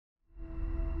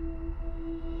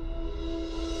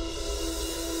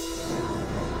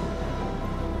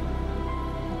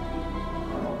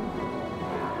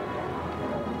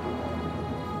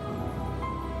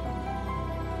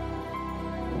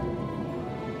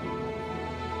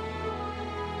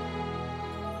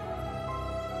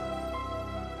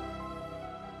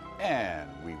And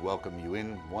we welcome you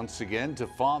in once again to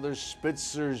Father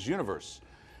Spitzer's Universe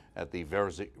at the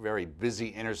very busy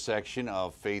intersection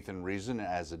of faith and reason,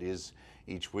 as it is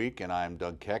each week. And I'm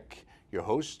Doug Keck, your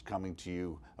host, coming to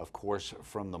you, of course,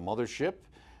 from the mothership,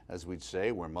 as we'd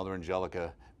say, where Mother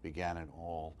Angelica began it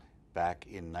all back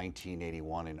in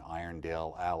 1981 in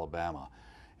Irondale, Alabama.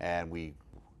 And we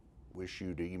wish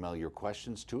you to email your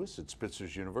questions to us at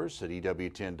Spitzer's Universe at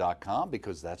ytsync-en.com,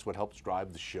 because that's what helps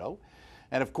drive the show.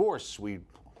 And of course, we'd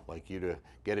like you to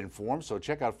get informed, so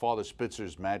check out Father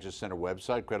Spitzer's Magis Center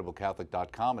website,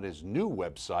 crediblecatholic.com, and his new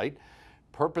website,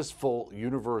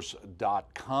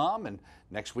 purposefuluniverse.com. And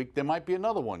next week there might be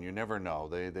another one. You never know.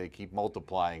 They keep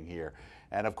multiplying here.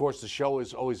 And of course, the show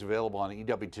is always available on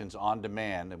EWTN's On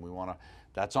Demand, and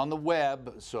that's on the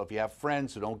web. So if you have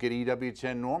friends who don't get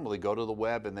EWTN normally, go to the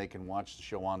web and they can watch the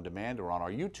show on demand or on our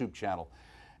YouTube channel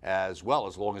as well,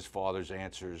 as long as Father's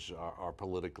answers are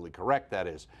politically correct, that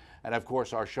is. And of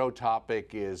course, our show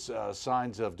topic is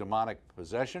signs of demonic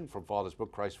possession from Father's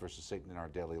book, Christ versus Satan in Our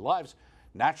Daily Lives,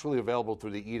 naturally available through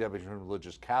the EWTN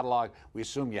Religious Catalog. We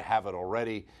assume you have it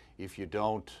already. If you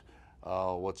don't,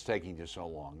 what's taking you so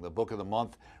long? The book of the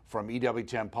month from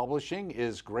EWTN Publishing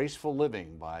is Graceful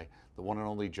Living by the one and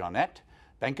only Jonette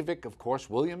Benkovic, of course,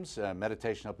 Williams.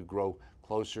 Meditation help you grow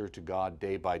closer to God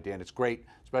day by day. And it's great,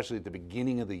 especially at the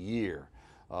beginning of the year,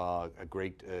 a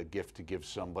great gift to give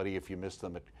somebody if you miss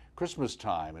them at Christmas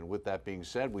time. And with that being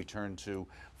said, we turn to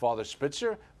Father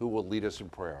Spitzer, who will lead us in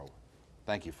prayer.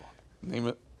 Thank you,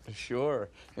 Father. Sure.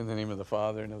 In the name of the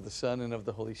Father, and of the Son, and of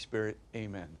the Holy Spirit.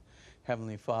 Amen.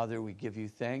 Heavenly Father, we give you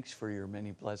thanks for your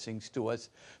many blessings to us,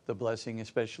 the blessing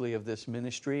especially of this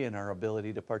ministry and our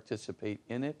ability to participate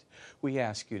in it. We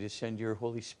ask you to send your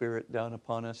Holy Spirit down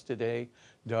upon us today,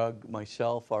 Doug,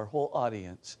 myself, our whole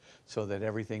audience, so that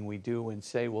everything we do and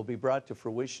say will be brought to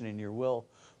fruition in your will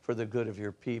for the good of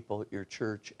your people, your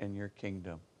church, and your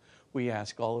kingdom. We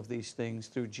ask all of these things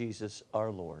through Jesus our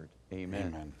Lord.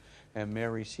 Amen. Amen. And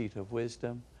Mary, seat of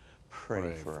wisdom,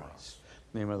 pray for us.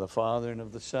 In the name of the Father, and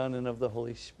of the Son, and of the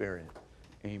Holy Spirit.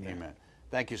 Amen. Amen.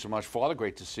 Thank you so much, Father.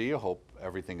 Great to see you. Hope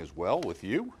everything is well with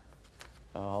you.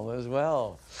 All is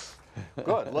well.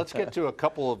 Good. Let's get to a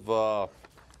couple of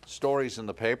stories in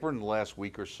the paper in the last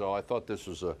week or so. I thought this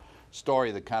was a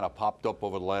story that kind of popped up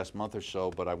over the last month or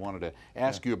so, but I wanted to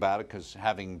ask you about it because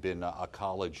having been a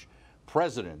college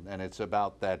president, and it's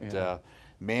about that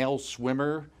male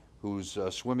swimmer who's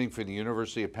swimming for the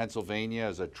University of Pennsylvania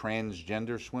as a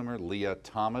transgender swimmer, Leah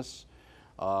Thomas,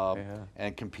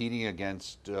 and competing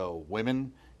against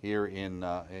women here in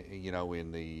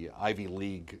in the Ivy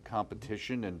League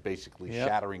competition, and basically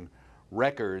shattering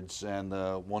records. And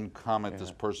one comment this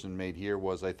person made here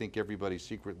was, "I think everybody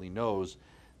secretly knows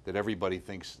that everybody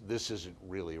thinks this isn't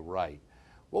really right."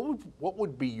 What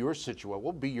would be your situation? What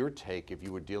would be your take if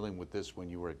you were dealing with this when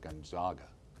you were at Gonzaga?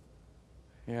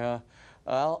 Yeah.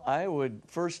 Well, I would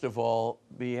first of all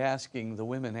be asking the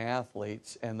women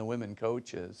athletes and the women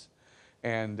coaches,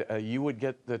 and you would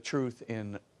get the truth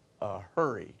in a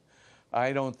hurry.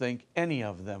 I don't think any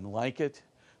of them like it.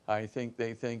 I think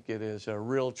they think it is a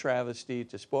real travesty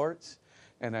to sports,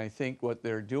 and I think what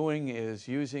they're doing is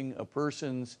using a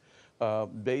person's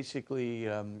basically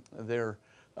their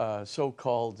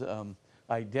so-called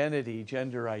identity,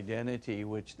 gender identity,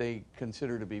 which they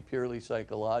consider to be purely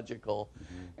psychological,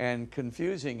 and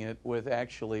confusing it with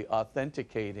actually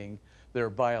authenticating their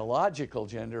biological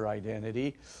gender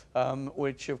identity,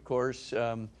 which of course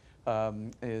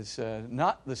is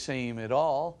not the same at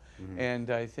all. And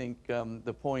I think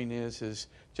the point is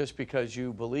just because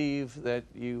you believe that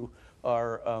you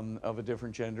are of a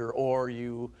different gender, or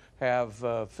you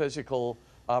have physical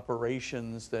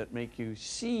operations that make you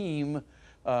seem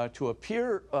to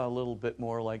appear a little bit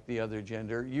more like the other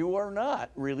gender, you are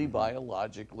not really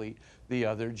biologically the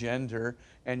other gender,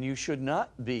 and you should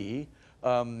not be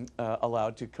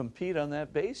allowed to compete on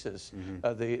that basis.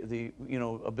 The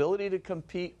ability to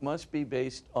compete must be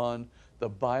based on the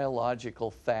biological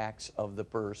facts of the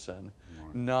person,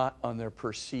 not on their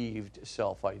perceived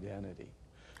self-identity.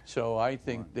 So I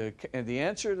think the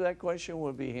answer to that question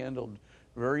would be handled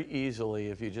very easily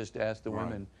if you just ask the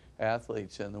women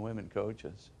athletes and the women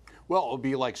coaches. Well, it would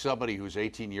be like somebody who's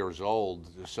 18 years old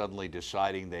suddenly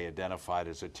deciding they identified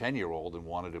as a 10-year-old and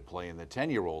wanted to play in the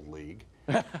 10-year-old league,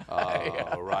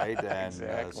 right?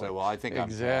 And say, well, I think I'm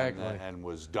 10, and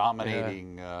was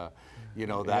dominating,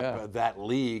 that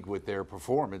league with their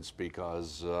performance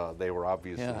because they were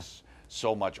obviously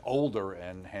so much older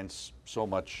and hence so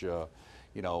much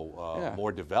Yeah.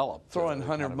 more developed. Throwing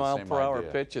kind of the 100-mile-per-hour same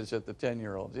idea. pitches at the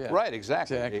 10-year-olds. Yeah. Right,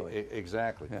 exactly. Exactly.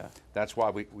 Exactly. Yeah. That's why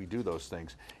we do those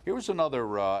things. Here was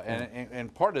another,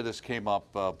 and part of this came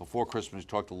up before Christmas. We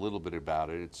talked a little bit about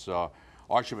it. It's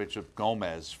Archbishop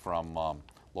Gomez from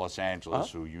Los Angeles,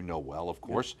 who you know well, of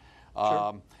course.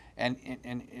 Sure. And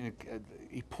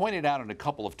he pointed out in a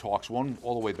couple of talks, one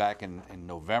all the way back in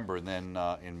November, and then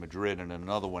in Madrid, and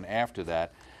another one after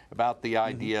that, about the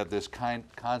idea of this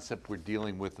concept we're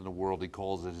dealing with in the world. He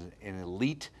calls it an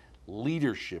elite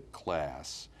leadership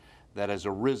class that has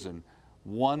arisen,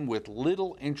 one with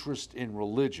little interest in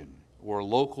religion or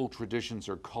local traditions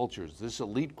or cultures. This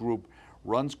elite group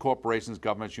runs corporations,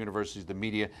 governments, universities, the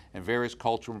media, and various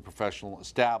cultural and professional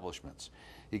establishments.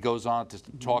 He goes on to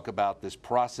talk about this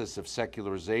process of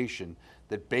secularization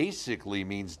that basically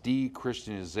means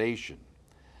de-Christianization.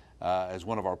 As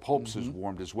one of our popes has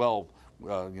warned as well,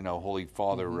 Holy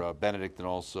Father Benedict, and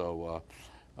also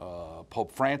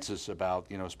Pope Francis,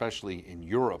 about, especially in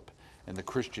Europe and the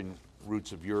Christian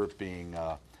roots of Europe being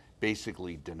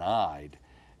basically denied.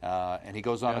 And he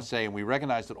goes on to say, and we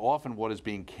recognize that often what is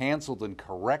being canceled and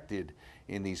corrected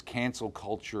in these cancel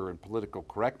culture and political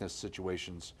correctness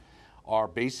situations are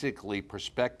basically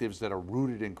perspectives that are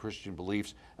rooted in Christian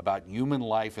beliefs about human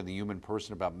life and the human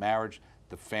person, about marriage,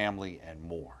 the family, and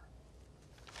more.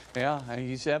 Yeah,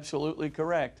 he's absolutely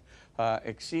correct.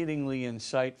 Exceedingly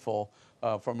insightful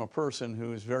from a person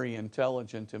who's very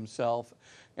intelligent himself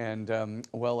and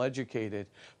well educated.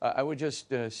 I would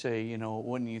just say,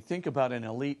 when you think about an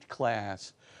elite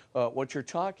class, what you're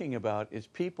talking about is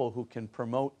people who can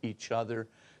promote each other,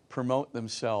 promote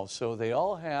themselves. So they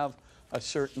all have a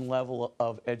certain level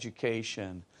of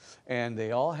education, and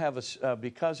they all have,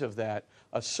 because of that,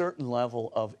 a certain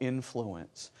level of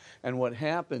influence. And what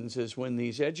happens is when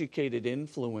these educated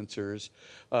influencers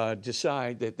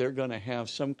decide that they're going to have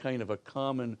some kind of a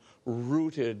common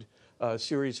rooted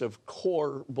series of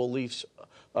core beliefs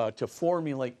to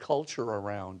formulate culture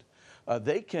around,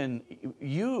 they can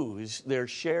use their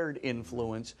shared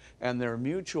influence and their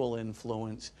mutual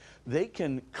influence. They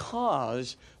can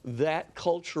cause that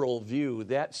cultural view,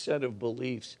 that set of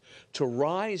beliefs, to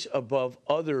rise above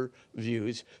other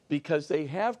views because they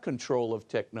have control of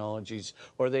technologies,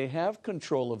 or they have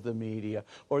control of the media,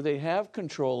 or they have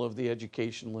control of the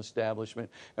educational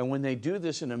establishment. And when they do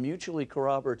this in a mutually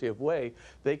corroborative way,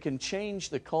 they can change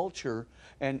the culture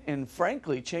and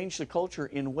frankly, change the culture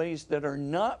in ways that are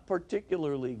not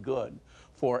particularly good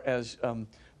for, as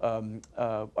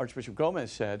Archbishop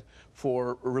Gomez said,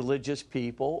 for religious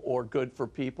people, or good for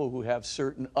people who have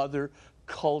certain other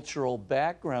cultural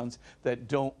backgrounds that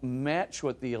don't match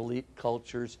what the elite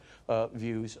culture's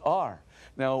views are.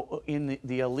 Now, in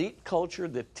the elite culture,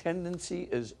 the tendency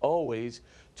is always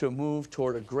to move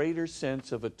toward a greater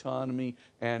sense of autonomy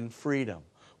and freedom.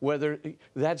 Whether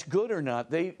that's good or not,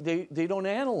 they don't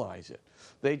analyze it.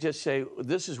 They just say,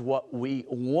 this is what we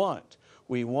want.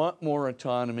 We want more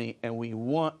autonomy and we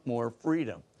want more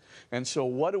freedom. And so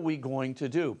what are we going to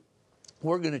do?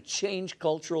 We're going to change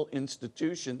cultural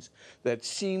institutions that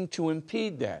seem to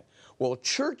impede that. Well,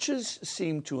 churches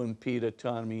seem to impede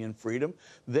autonomy and freedom.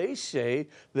 They say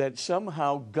that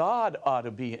somehow God ought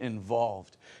to be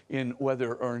involved in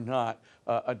whether or not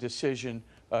a decision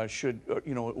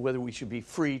whether we should be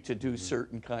free to do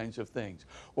certain kinds of things.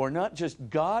 Or not just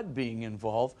God being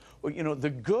involved, or, the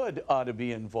good ought to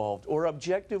be involved, or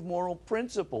objective moral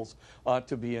principles ought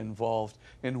to be involved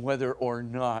in whether or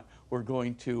not we're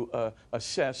going to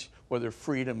assess whether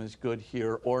freedom is good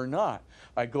here or not.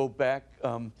 I go back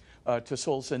to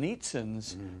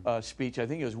Solzhenitsyn's speech. I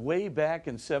think it was way back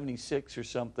in '76 or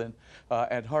something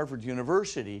at Harvard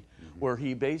University, where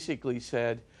he basically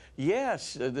said,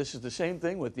 yes, this is the same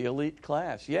thing with the elite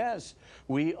class. Yes,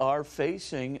 we are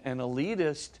facing an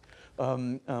elitist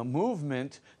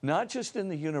movement, not just in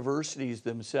the universities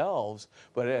themselves,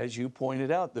 but as you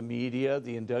pointed out, the media,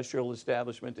 the industrial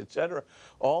establishment, etc.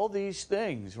 All these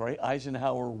things, right?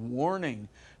 Eisenhower warning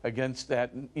against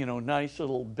that, nice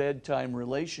little bedtime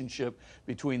relationship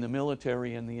between the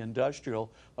military and the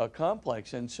industrial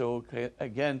complex. And so,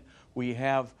 again, we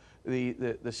have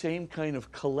the same kind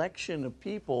of collection of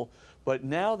people, but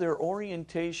now their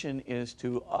orientation is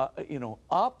to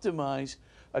optimize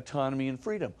autonomy and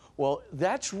freedom. Well,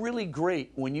 that's really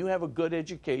great when you have a good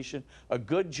education, a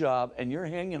good job, and you're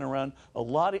hanging around a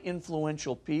lot of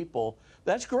influential people.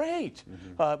 That's great.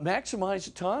 Maximize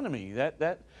autonomy.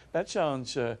 That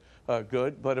sounds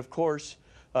good, but of course,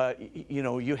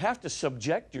 you have to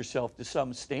subject yourself to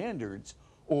some standards,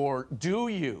 or do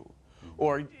you?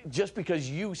 Or just because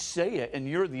you say it and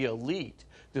you're the elite,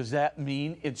 does that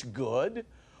mean it's good?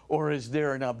 Or is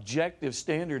there an objective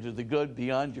standard of the good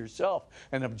beyond yourself,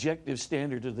 an objective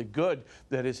standard of the good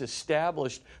that is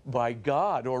established by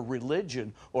God or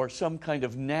religion or some kind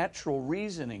of natural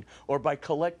reasoning or by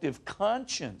collective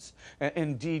conscience?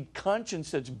 Indeed,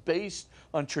 conscience that's based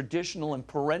on traditional and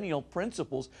perennial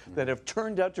principles that have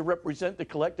turned out to represent the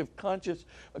collective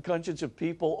conscience of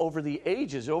people over the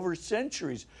ages, over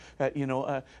centuries.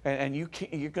 And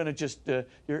you're going to just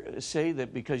say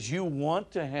that because you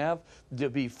want to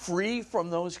be free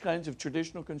from those kinds of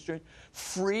traditional constraints,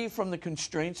 free from the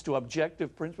constraints to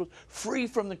objective principles, free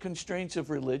from the constraints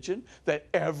of religion, that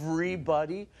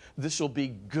everybody, this will be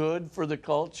good for the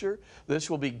culture, this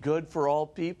will be good for all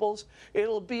peoples.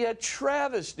 It'll be a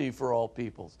travesty for all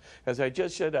peoples. As I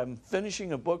just said, I'm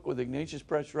finishing a book with Ignatius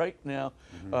Press right now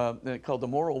called The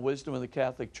Moral Wisdom of the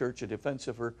Catholic Church, a defense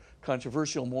of her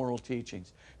controversial moral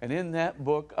teachings. And in that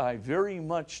book, I very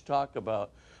much talk about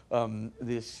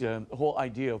this whole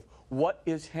idea of what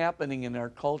is happening in our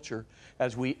culture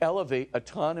as we elevate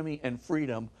autonomy and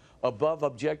freedom above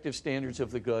objective standards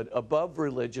of the good, above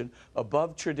religion,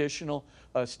 above traditional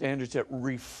standards that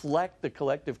reflect the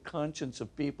collective conscience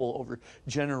of people over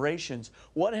generations.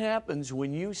 What happens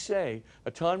when you say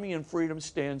autonomy and freedom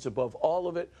stands above all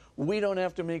of it? We don't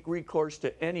have to make recourse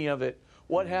to any of it.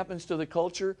 What happens to the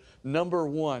culture? Number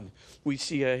one, we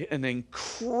see an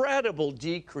incredible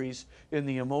decrease in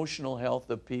the emotional health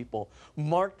of people,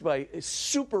 marked by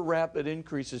super rapid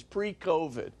increases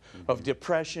pre-COVID of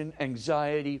depression,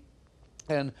 anxiety,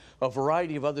 and a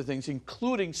variety of other things,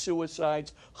 including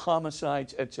suicides,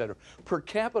 homicides, etc. Per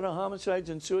capita homicides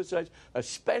and suicides,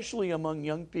 especially among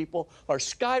young people, are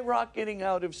skyrocketing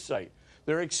out of sight.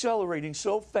 They're accelerating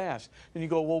so fast. And you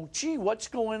go, well, gee, what's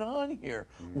going on here?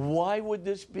 Why would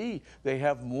this be? They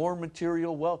have more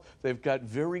material wealth. They've got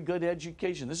very good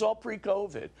education. This is all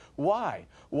pre-COVID. Why?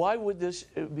 Why would this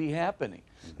be happening?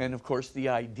 And of course, the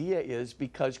idea is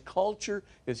because culture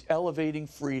is elevating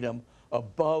freedom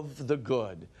above the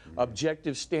good,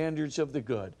 objective standards of the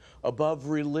good, above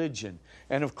religion.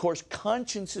 And of course,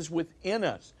 conscience is within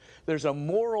us. There's a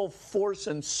moral force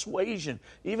and suasion,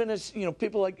 even as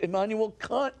people like Immanuel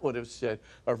Kant would have said,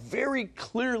 are very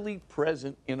clearly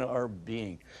present in our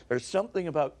being. There's something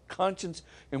about conscience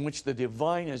in which the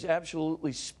divine is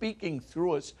absolutely speaking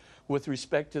through us with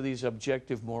respect to these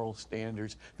objective moral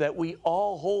standards that we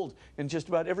all hold in just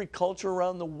about every culture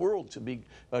around the world to be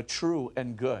true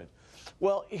and good.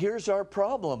 Well, here's our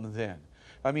problem then.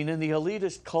 I mean, in the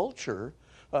elitist culture,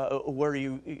 where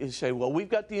you say, well, we've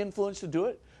got the influence to do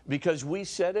it because we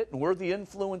said it and we're the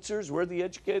influencers, we're the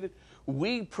educated,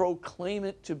 we proclaim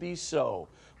it to be so.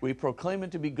 We proclaim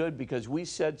it to be good because we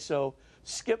said so.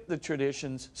 Skip the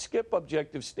traditions, skip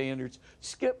objective standards,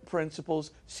 skip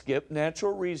principles, skip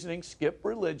natural reasoning, skip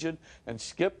religion, and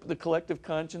skip the collective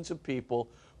conscience of people.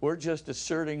 We're just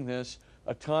asserting this.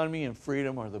 Autonomy and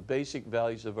freedom are the basic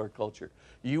values of our culture.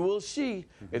 You will see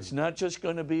it's not just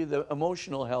going to be the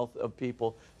emotional health of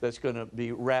people that's going to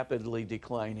be rapidly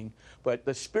declining, but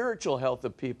the spiritual health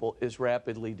of people is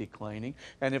rapidly declining.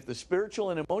 And if the spiritual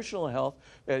and emotional health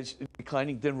is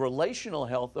declining, then relational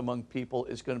health among people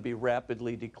is going to be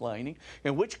rapidly declining,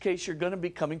 in which case you're going to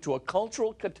be coming to a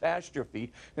cultural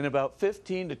catastrophe in about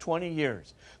 15 to 20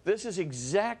 years. This is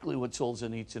exactly what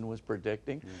Solzhenitsyn was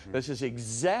predicting. This is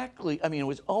exactly, I mean, it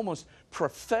was almost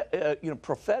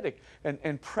prophetic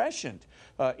and prescient,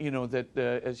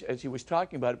 as he was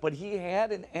talking about it. But he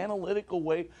had an analytical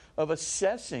way of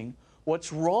assessing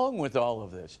what's wrong with all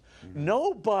of this.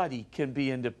 Nobody can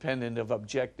be independent of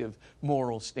objective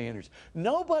moral standards.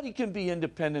 Nobody can be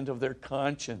independent of their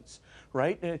conscience,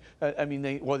 right? I mean,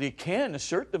 they can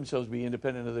assert themselves to be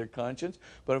independent of their conscience,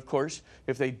 but of course,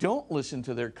 if they don't listen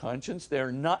to their conscience,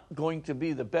 they're not going to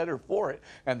be the better for it,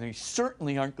 and they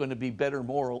certainly aren't going to be better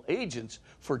moral agents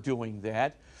for doing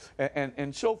that,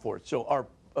 and so forth. So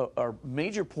our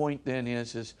major point then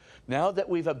is now that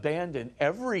we've abandoned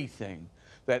everything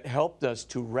that helped us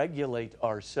to regulate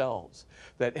ourselves,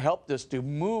 that helped us to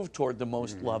move toward the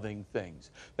most loving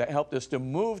things, that helped us to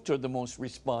move toward the most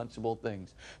responsible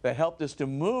things, that helped us to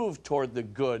move toward the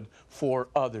good for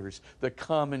others, the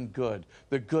common good,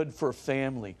 the good for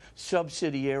family,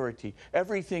 subsidiarity,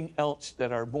 everything else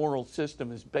that our moral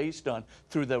system is based on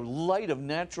through the light of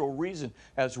natural reason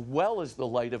as well as the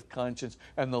light of conscience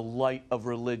and the light of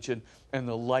religion and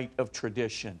the light of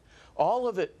tradition. All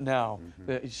of it now,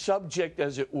 subject,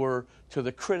 as it were, to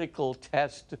the critical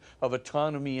test of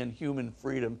autonomy and human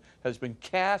freedom, has been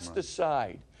cast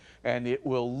aside. and it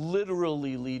will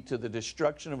literally lead to the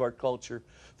destruction of our culture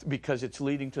because it's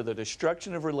leading to the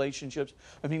destruction of relationships.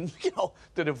 I mean,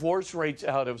 the divorce rate's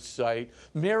out of sight.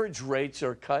 Marriage rates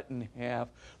are cut in half,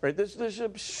 right? This is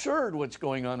absurd what's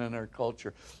going on in our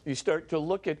culture. You start to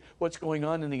look at what's going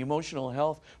on in the emotional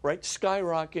health, right?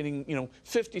 Skyrocketing,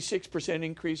 56%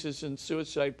 increases in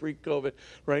suicide pre-COVID,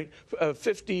 right?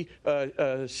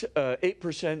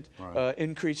 58%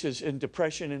 increases in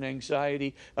depression and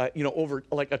anxiety, over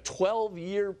like a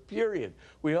 12-year period.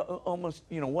 We almost,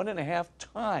 1.5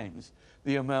 times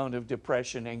the amount of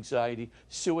depression, anxiety,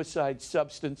 suicide,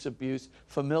 substance abuse,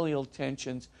 familial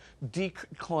tensions,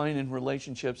 decline in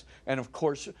relationships, and of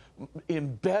course,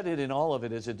 embedded in all of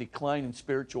it is a decline in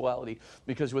spirituality,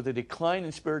 because with a decline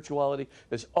in spirituality,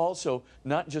 there's also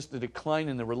not just a decline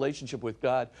in the relationship with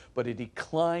God, but a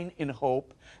decline in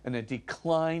hope and a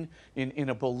decline in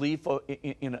a belief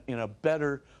in a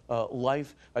better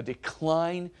life, a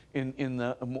decline in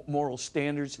the moral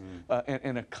standards,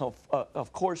 and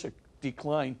of course, a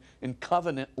decline in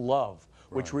covenant love,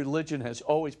 which religion has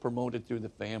always promoted through the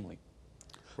family.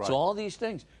 Right. So all these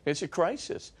things, it's a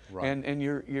crisis, and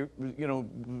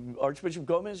Archbishop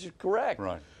Gomez is correct.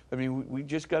 Right. I mean, we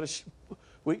just got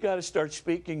to start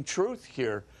speaking truth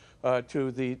here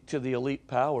to the elite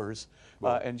powers,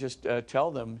 and just tell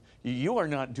them, you are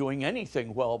not doing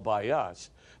anything well by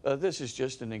us. This is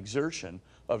just an exertion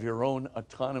of your own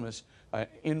autonomous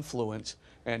influence,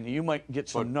 and you might get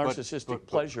some narcissistic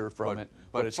pleasure from it,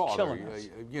 but it's Father, killing us.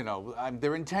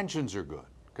 Their intentions are good.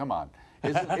 Come on.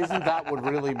 Isn't that what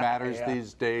really matters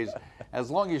these days?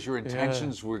 As long as your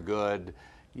intentions were good,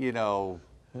 what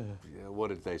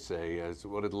did they say?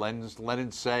 What did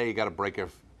Lenin say? You got to break a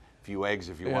few eggs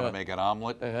if you want to make an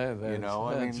omelet.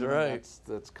 That's right.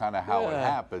 That's kind of how it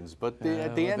happens. But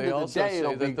at the end of the day,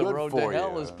 it'll be good for you. The road to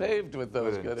hell is paved with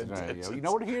those good intentions. You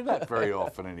don't hear that very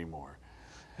often anymore.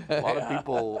 A lot of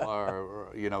people are,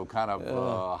 kind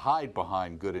of hide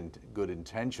behind good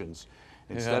intentions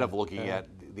instead of looking at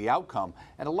the outcome.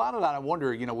 And a lot of that, I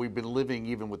wonder, we've been living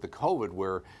even with the COVID,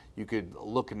 where you could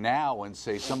look now and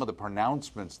say some of the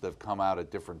pronouncements that have come out at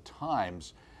different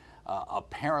times,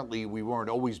 apparently we weren't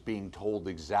always being told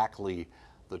exactly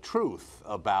the truth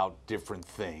about different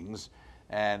things.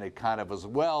 And it kind of was,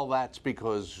 well, that's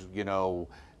because,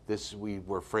 we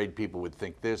were afraid people would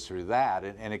think this or that.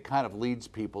 And it kind of leads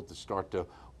people to start to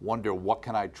wonder, what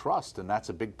can I trust? And that's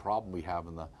a big problem we have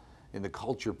in the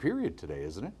culture period today,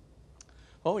 isn't it?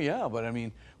 Oh yeah, but I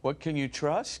mean, what can you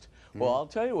trust? Well, I'll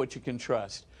tell you what you can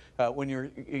trust. When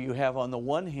you have, on the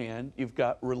one hand, you've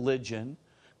got religion,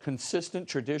 consistent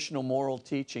traditional moral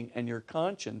teaching, and your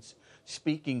conscience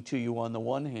speaking to you on the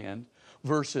one hand,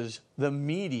 versus the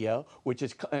media, which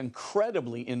is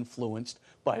incredibly influenced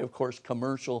by, of course,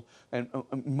 commercial and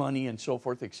money and so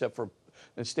forth, except for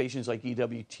stations like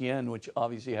ytsync-en, which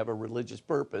obviously have a religious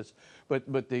purpose.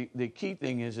 But the key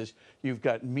thing is you've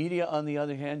got media on the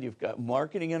other hand, you've got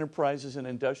marketing enterprises and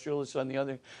industrialists on the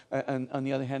other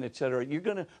hand, et cetera. You're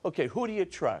going to, okay, who do you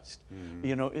trust?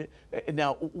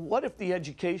 Now, what if the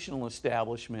educational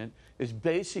establishment is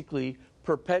basically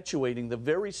perpetuating the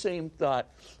very same thought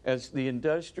as the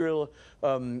industrial,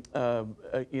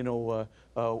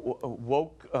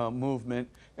 woke movement,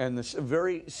 and the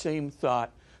very same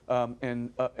thought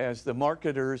as the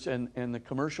marketers and the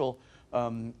commercial,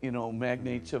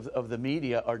 magnates of the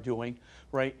media are doing,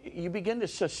 right? You begin to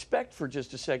suspect for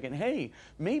just a second, hey,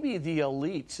 maybe the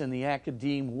elites in the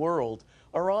academe world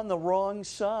are on the wrong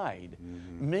side.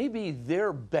 Maybe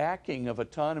their backing of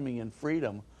autonomy and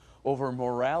freedom over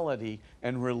morality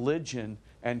and religion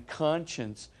and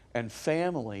conscience and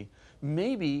family,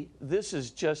 maybe this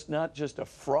is not just a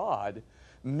fraud,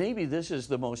 maybe this is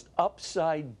the most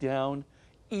upside down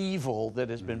evil that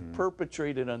has been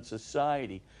perpetrated on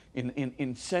society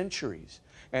in centuries.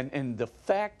 And the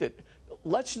fact that,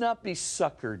 let's not be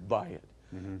suckered by it.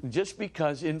 Just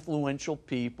because influential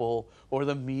people or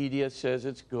the media says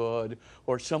it's good,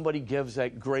 or somebody gives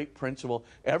that great principle,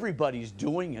 everybody's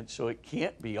doing it, so it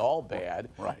can't be all bad,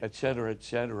 et cetera, et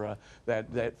cetera.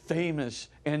 That famous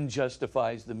end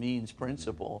justifies the means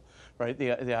principle, right?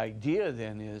 The idea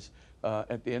then is,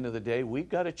 at the end of the day, we've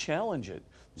got to challenge it.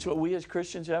 That's what we as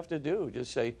Christians have to do.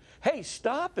 Just say, hey,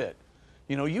 stop it.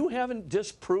 You haven't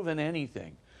disproven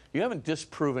anything. You haven't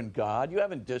disproven God. You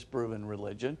haven't disproven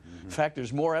religion. In fact,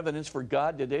 there's more evidence for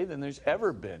God today than there's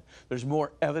ever been. There's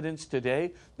more evidence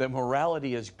today that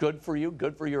morality is good for you,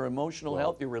 good for your emotional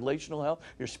health, your relational health,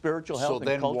 your spiritual health,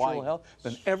 and cultural health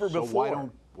than ever before.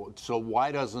 So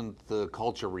why doesn't the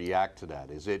culture react to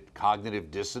that? Is it cognitive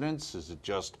dissonance? Is it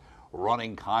just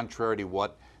running contrary to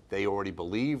what they already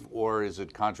believe, or is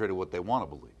it contrary to what they want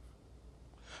to believe?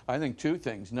 I think two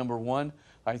things. Number one,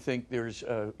 I think there's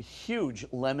a huge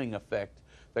lemming effect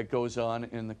that goes on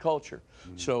in the culture.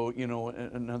 So, you know,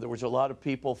 in other words, a lot of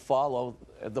people follow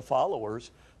the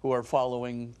followers who are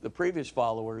following the previous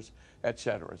followers,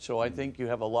 etc. So I think you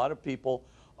have a lot of people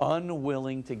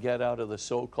unwilling to get out of the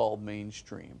so-called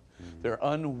mainstream. They're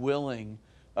unwilling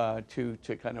to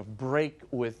kind of break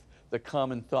with the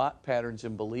common thought patterns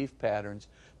and belief patterns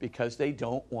because they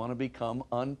don't want to become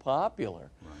unpopular.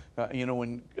 You know,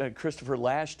 when Christopher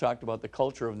Lasch talked about the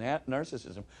culture of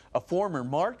narcissism, a former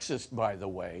Marxist, by the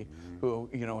way, who,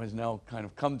 you know, has now kind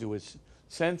of come to his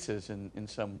senses in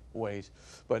some ways.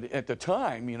 But at the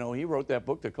time, you know, he wrote that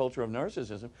book, The Culture of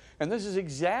Narcissism, and this is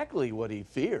exactly what he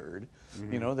feared,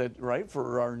 you know, that, right,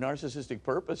 for our narcissistic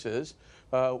purposes,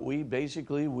 we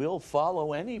basically will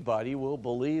follow anybody, we'll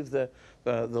believe the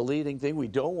leading thing. We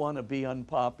don't want to be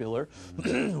unpopular.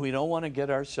 We don't want to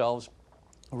get ourselves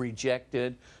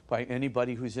rejected by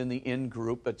anybody who's in the in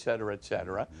group, et cetera, et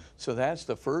cetera. So that's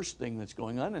the first thing that's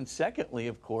going on. And secondly,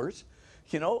 of course,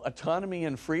 you know, autonomy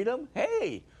and freedom,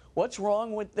 hey, what's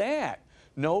wrong with that?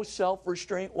 No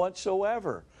self-restraint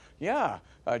whatsoever. Yeah,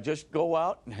 just go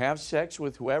out and have sex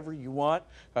with whoever you want.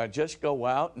 Just go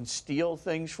out and steal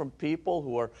things from people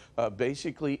who are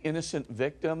basically innocent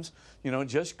victims. You know,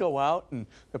 just go out and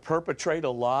perpetrate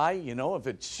a lie, you know, if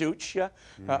it suits you.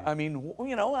 I mean,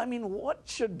 you know, what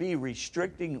should be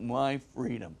restricting my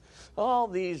freedom? All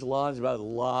these laws about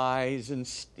lies and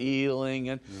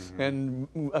stealing and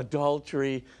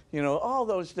adultery, you know, all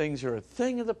those things are a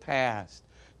thing of the past.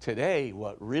 Today,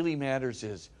 what really matters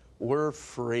is we're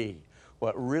free.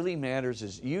 What really matters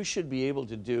is you should be able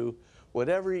to do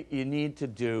whatever you need to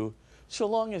do so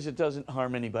long as it doesn't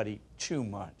harm anybody too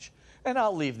much. And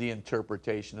I'll leave the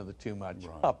interpretation of the too much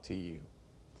up to you.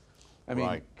 I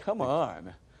mean, come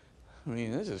on. I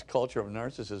mean, this is culture of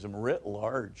narcissism writ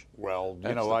large. Well,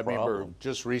 you know, I remember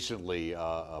just recently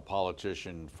a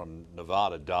politician from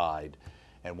Nevada died,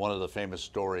 and one of the famous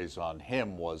stories on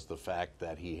him was the fact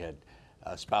that he had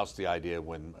espoused the idea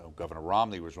when Governor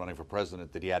Romney was running for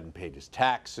president that he hadn't paid his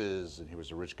taxes, and he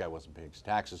was a rich guy, wasn't paying his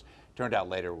taxes. Turned out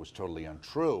later it was totally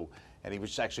untrue, and he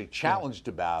was actually challenged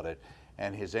about it,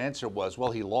 and his answer was,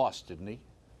 well, he lost, didn't he?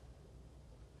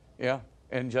 Yeah,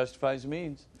 and justifies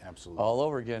means. Absolutely. All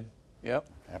over again. Yep.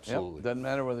 Absolutely. Yep. Doesn't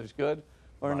matter whether it's good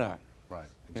or not. Right,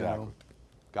 exactly. You know?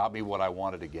 Got me what I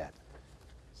wanted to get.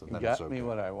 So you got me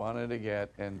what I wanted to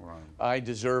get, and I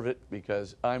deserve it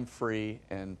because I'm free,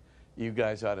 and you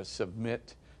guys ought to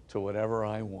submit to whatever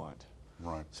I want.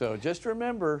 Right. So just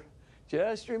remember,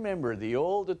 the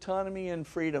old autonomy and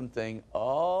freedom thing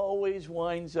always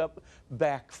winds up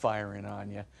backfiring on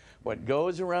you. What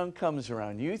goes around comes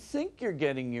around. You think you're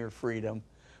getting your freedom,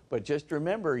 but just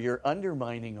remember you're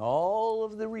undermining all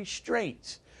of the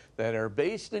restraints that are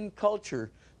based in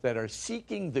culture that are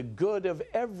seeking the good of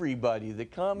everybody, the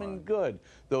common good,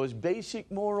 those basic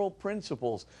moral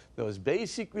principles, those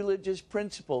basic religious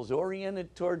principles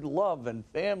oriented toward love and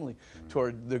family,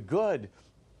 toward the good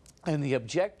and the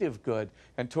objective good,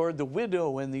 and toward the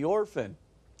widow and the orphan.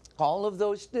 All of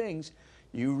those things,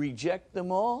 you reject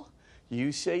them all.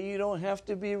 You say you don't have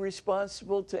to be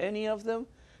responsible to any of them.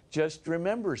 Just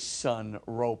remember, son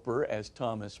Roper, as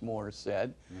Thomas More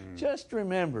said, just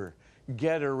remember,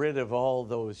 get rid of all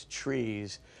those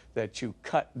trees that you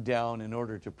cut down in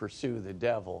order to pursue the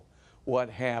devil. What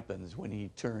happens when he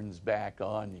turns back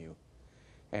on you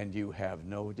and you have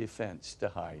no defense to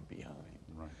hide behind?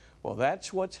 Right. Well,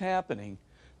 that's what's happening.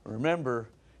 Remember,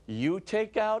 you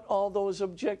take out all those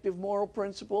objective moral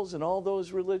principles and all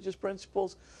those religious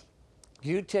principles,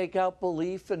 you take out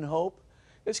belief and hope,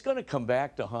 it's going to come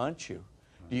back to haunt you.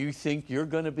 Do you think you're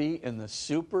going to be in the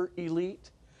super elite?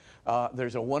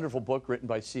 There's a wonderful book written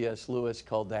by C.S. Lewis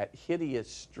called That Hideous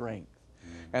Strength.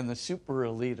 And the super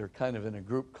elite are kind of in a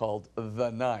group called The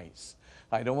Nice.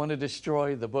 I don't want to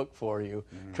destroy the book for you.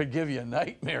 Could give you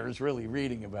nightmares really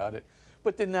reading about it.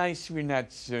 But the nice were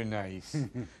not so nice.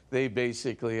 They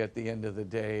basically, at the end of the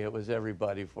day, it was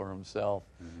everybody for himself.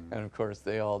 And of course,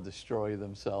 they all destroy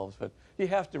themselves. But you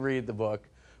have to read the book.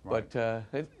 But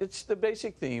it's the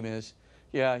basic theme is,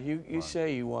 yeah, you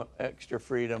say you want extra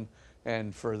freedom,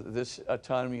 and for this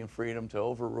autonomy and freedom to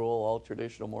overrule all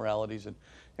traditional moralities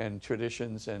and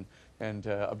traditions and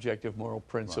objective moral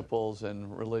principles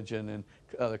and religion and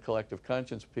the collective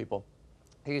conscience of people.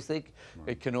 You think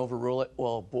it can overrule it?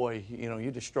 Well, boy, you know, you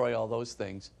destroy all those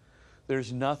things.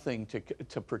 There's nothing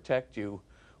to protect you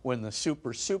when the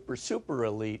super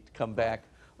elite come back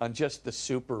on just the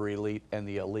super elite and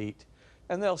the elite,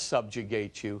 and they'll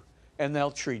subjugate you and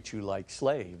they'll treat you like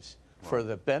slaves for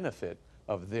the benefit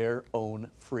of their own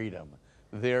freedom,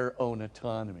 their own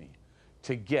autonomy.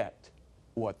 to get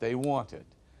what they wanted.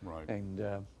 Right.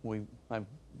 And I've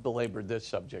belabored this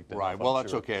subject. Right. Well,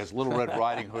 that's okay. As Little Red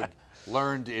Riding Hood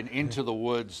learned in Into the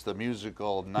Woods, the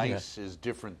musical, nice is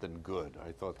different than good.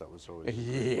 I thought that was always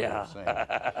yeah.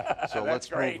 So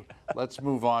let's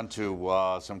move on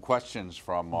to some questions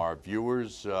from our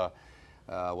viewers.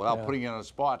 Without putting you on the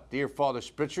spot, dear Father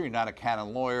Spitzer, you're not a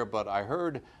canon lawyer, but I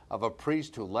heard of a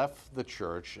priest who left the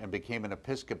church and became an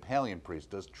Episcopalian priest.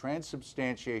 Does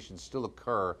transubstantiation still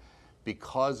occur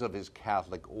because of his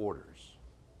Catholic orders?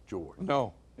 George?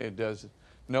 No, it doesn't.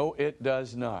 No, it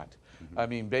does not. I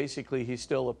mean, basically, he's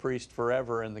still a priest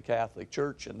forever in the Catholic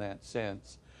Church in that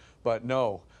sense. But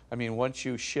no, I mean, once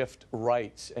you shift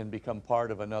rites and become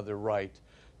part of another rite,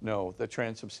 no, the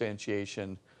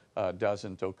transubstantiation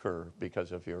doesn't occur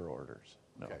because of your orders.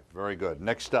 No. Okay, very good.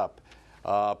 Next up,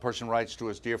 a person writes to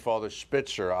us, Dear Father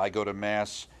Spitzer, I go to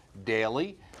Mass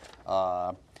daily,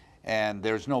 and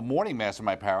there's no morning Mass in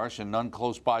my parish and none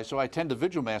close by, so I attend the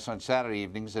Vigil Mass on Saturday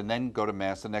evenings and then go to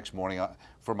Mass the next morning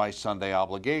for my Sunday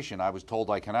obligation. I was told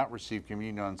I cannot receive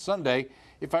communion on Sunday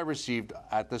if I received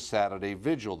at the Saturday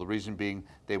Vigil, the reason being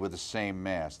they were the same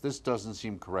Mass. This doesn't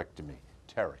seem correct to me.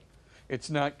 Terry. It's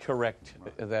not correct.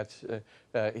 That's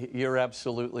you're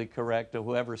absolutely correct.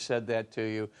 Whoever said that to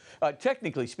you,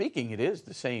 technically speaking, it is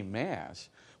the same Mass,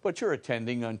 but you're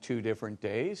attending on 2 different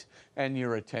days, and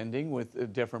you're attending with a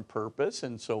different purpose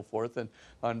and so forth, and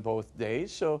on both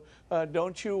days. So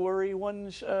don't you worry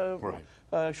one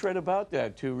shred about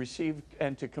that. To receive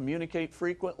and to communicate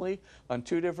frequently on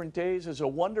 2 different days is a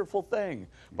wonderful thing.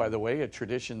 By the way, a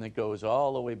tradition that goes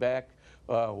all the way back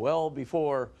well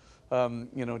before.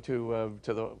 You know, to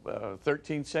the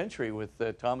 13th century with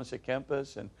Thomas à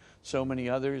Kempis and so many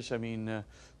others. I mean,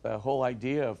 the whole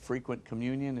idea of frequent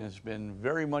communion has been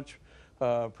very much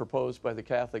proposed by the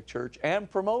Catholic Church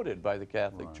and promoted by the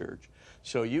Catholic Church.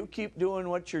 So you keep doing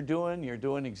what you're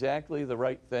doing exactly the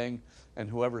right thing, and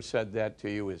whoever said that to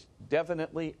you is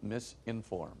definitely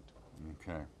misinformed.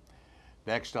 Okay.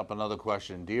 Next up, another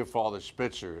question. Dear Father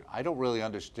Spitzer, I don't really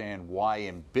understand why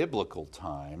in biblical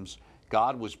times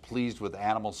God was pleased with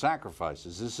animal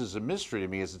sacrifices. This is a mystery to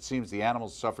me, as it seems the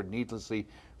animals suffered needlessly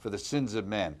for the sins of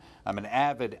men. I'm an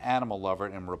avid animal lover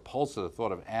and repulsed at the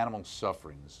thought of animal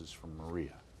suffering. This is from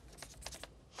Maria.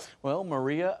 Well,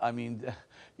 Maria, I mean,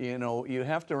 you know, you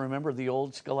have to remember the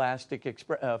old scholastic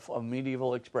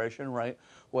medieval expression, right?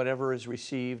 Whatever is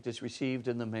received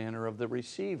in the manner of the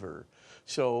receiver.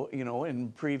 So, you know,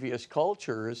 in previous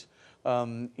cultures,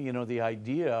 you know, the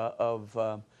idea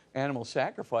of animal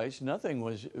sacrifice, nothing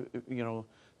was, you know,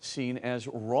 seen as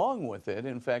wrong with it.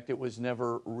 In fact, it was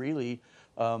never really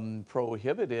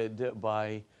prohibited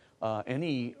by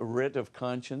any writ of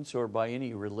conscience or by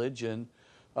any religion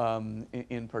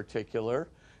in particular.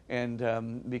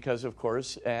 And because, of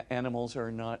course, animals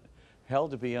are not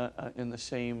held to be in the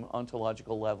same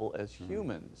ontological level as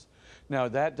humans. Now,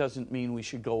 that doesn't mean we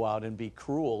should go out and be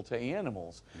cruel to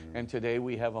animals. And today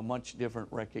we have a much different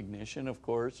recognition, of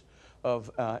course,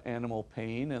 of animal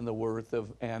pain and the worth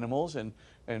of animals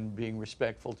and being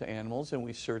respectful to animals, and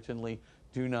we certainly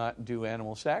do not do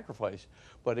animal sacrifice.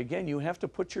 But again, you have to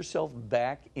put yourself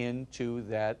back into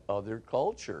that other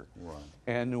culture. Right.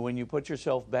 And when you put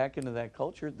yourself back into that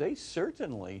culture, they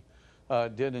certainly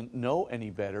didn't know any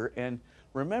better. And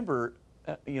remember,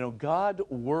 you know, God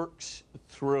works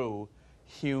through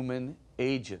human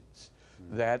agents.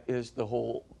 That is the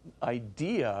whole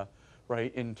idea,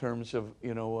 right, in terms of,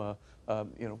 you know,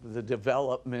 the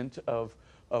development of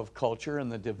culture and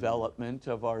the development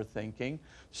of our thinking.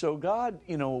 So God,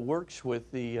 you know, works with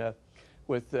the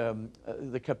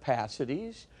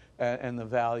capacities and the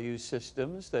value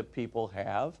systems that people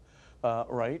have,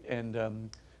 right?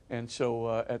 And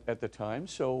so at the time,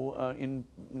 so in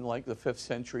like the 5th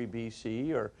century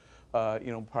BC or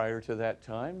you know, prior to that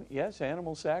time, yes,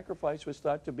 animal sacrifice was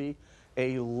thought to be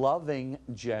a loving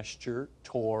gesture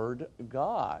toward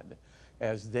God.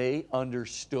 As they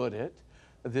understood it,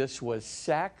 this was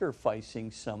sacrificing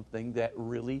something that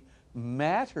really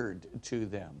mattered to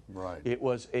them. Right. It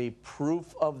was a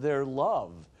proof of their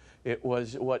love. It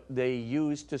was what they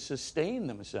used to sustain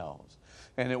themselves.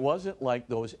 And it wasn't like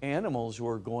those animals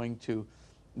were going to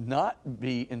not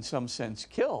be, in some sense,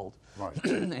 killed. Right.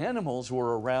 Animals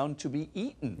were around to be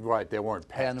eaten. Right, they weren't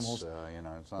pets. Animals, you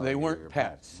know, it's not they like weren't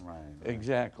pets. Right, right.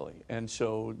 Exactly. And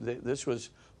so this was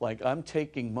like, I'm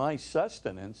taking my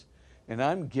sustenance and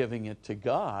I'm giving it to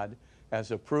God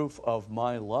as a proof of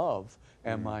my love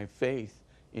and my faith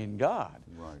in God.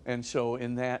 Right. And so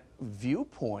in that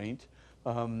viewpoint,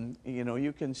 you know,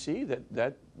 you can see that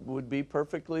that would be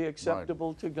perfectly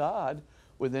acceptable to God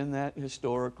within that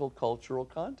historical, cultural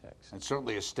context. And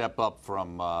certainly a step up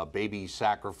from baby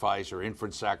sacrifice or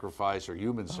infant sacrifice or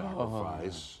human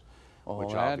sacrifice, which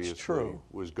that's obviously true.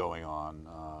 was going on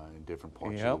in different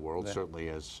parts of the world, certainly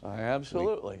as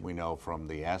absolutely. we know from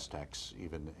the Aztecs,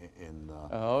 even in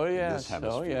yes, this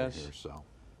hemisphere yes. here. So.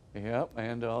 Yep,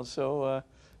 and also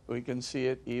we can see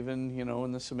it even,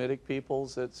 in the Semitic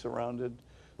peoples that surrounded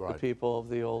the people of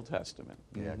the Old Testament.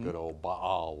 Yeah, good old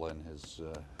Baal and his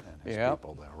Yep.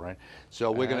 people there, right?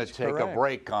 So we're going to take a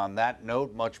break on that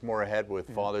note. Much more ahead with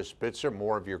Father Spitzer,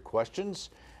 more of your questions,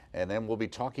 and then we'll be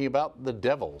talking about the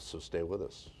devil, so stay with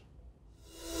us.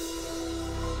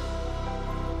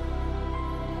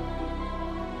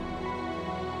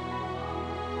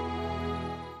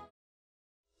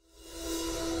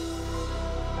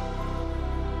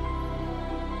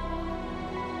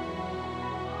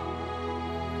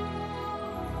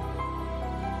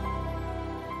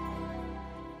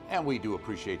 And we do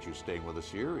appreciate you staying with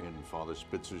us here in Father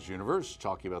Spitzer's Universe,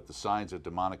 talking about the signs of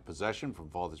demonic possession from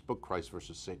Father's book, Christ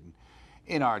versus Satan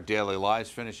in Our Daily Lives,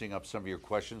 finishing up some of your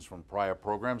questions from prior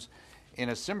programs. In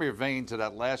a similar vein to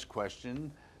that last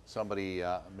question, somebody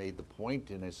made the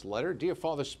point in his letter, Dear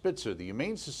Father Spitzer, the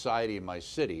Humane Society in my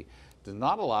city does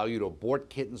not allow you to abort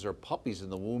kittens or puppies in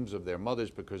the wombs of their mothers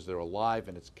because they're alive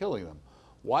and it's killing them.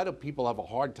 Why do people have a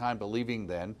hard time believing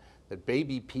then that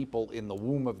baby people in the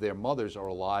womb of their mothers are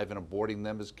alive and aborting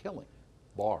them is killing?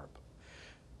 Barb.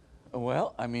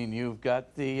 Well, I mean, you've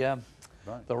got the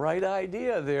right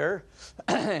idea there.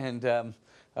 And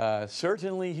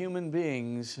certainly human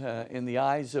beings, in the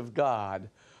eyes of God,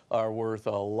 are worth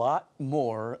a lot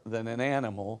more than an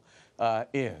animal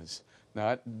is.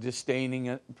 Not disdaining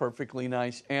a perfectly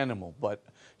nice animal, but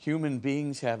human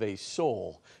beings have a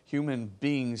soul. Human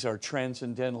beings are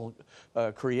transcendental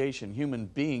creation. Human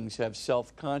beings have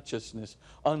self-consciousness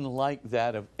unlike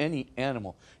that of any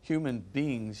animal. Human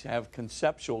beings have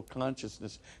conceptual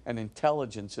consciousness and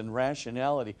intelligence and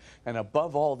rationality. And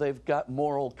above all, they've got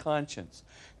moral conscience.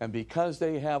 And because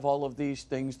they have all of these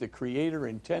things, the Creator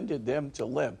intended them to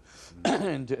live.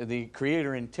 And the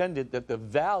Creator intended that the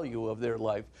value of their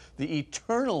life, the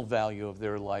eternal value of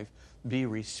their life, be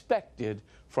respected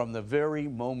from the very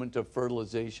moment of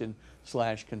fertilization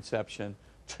 / conception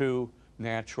to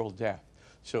natural death.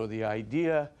 So the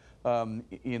idea,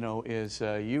 is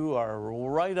you are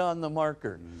right on the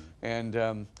marker,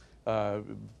 and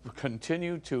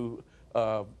continue to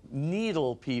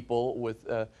needle people with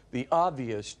the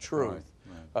obvious truth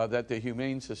that the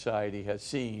Humane Society has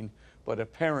seen, but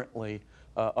apparently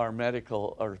our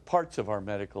medical, or parts of our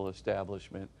medical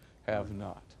establishment have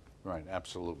not. Right,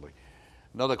 absolutely.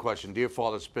 Another question, Dear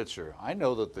Father Spitzer, I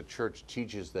know that the Church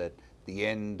teaches that the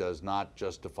end does not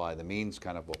justify the means,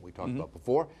 kind of what we talked about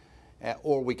before,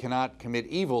 or we cannot commit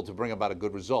evil to bring about a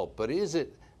good result. But is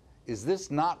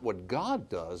this not what God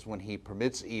does when He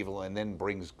permits evil and then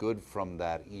brings good from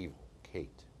that evil?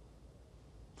 Kate.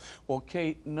 Well,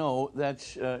 Kate, no,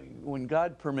 that's when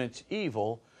God permits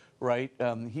evil, right,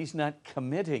 He's not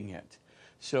committing it.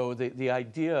 So the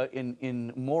idea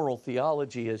in moral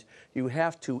theology is you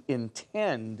have to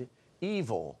intend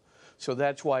evil. So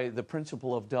that's why the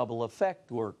principle of double effect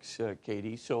works,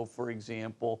 Katie. So, for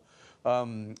example,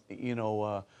 you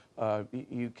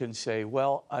can say,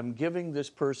 well, I'm giving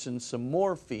this person some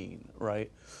morphine,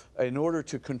 right, in order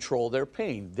to control their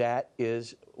pain. That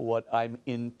is what I'm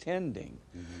intending.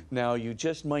 Now, you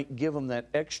just might give them that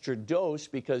extra dose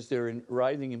because they're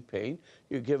writhing in pain.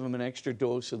 You give them an extra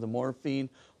dose of the morphine.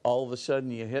 All of a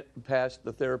sudden, you hit past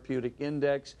the therapeutic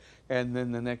index, and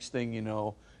then the next thing you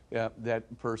know,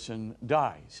 that person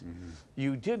dies.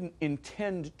 You didn't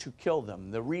intend to kill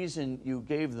them. The reason you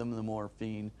gave them the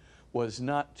morphine was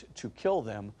not to kill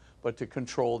them, but to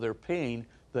control their pain.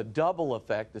 The double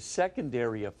effect, the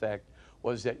secondary effect,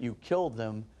 was that you killed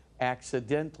them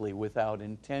accidentally without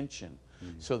intention.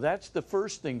 So that's the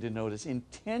first thing to notice.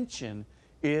 Intention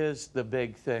is the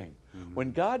big thing.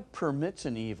 When God permits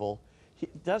an evil,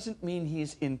 it doesn't mean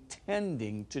He's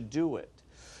intending to do it.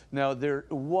 Now, there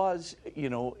was,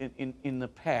 in the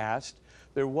past,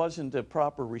 there wasn't a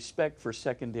proper respect for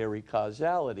secondary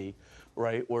causality,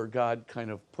 right, where God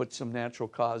kind of puts some natural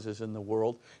causes in the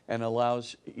world and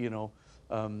allows,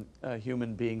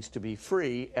 human beings to be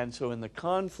free. And so in the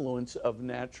confluence of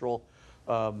natural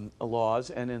laws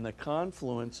and in the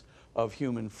confluence of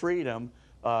human freedom,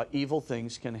 evil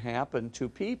things can happen to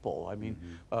people. I mean,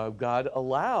 God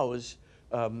allows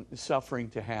suffering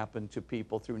to happen to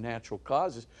people through natural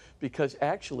causes because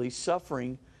actually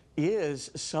suffering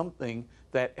is something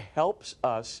that helps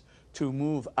us to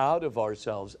move out of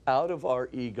ourselves, out of our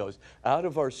egos, out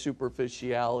of our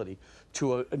superficiality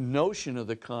to a notion of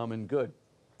the common good.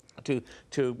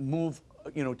 to move,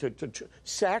 to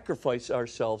sacrifice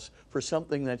ourselves for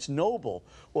something that's noble.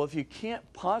 Well, if you can't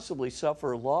possibly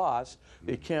suffer loss,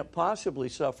 you can't possibly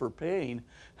suffer pain,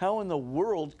 how in the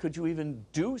world could you even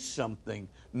do something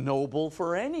noble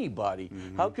for anybody?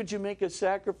 How could you make a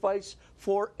sacrifice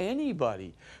for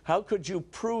anybody? How could you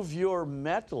prove your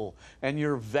mettle and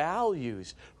your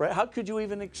values, right? How could you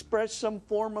even express some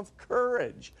form of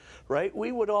courage, right?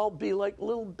 We would all be like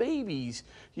little babies,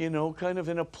 kind of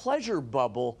in a pleasure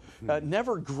bubble,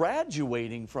 never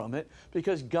graduating from it,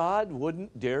 because God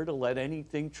wouldn't dare to let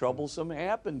anything troublesome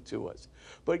happen to us.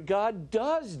 But God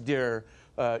does dare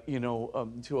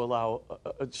to allow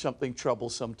something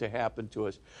troublesome to happen to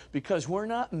us, because we're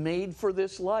not made for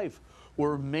this life.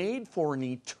 We're made for an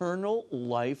eternal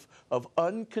life of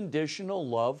unconditional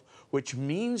love, which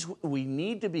means we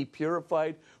need to be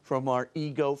purified from our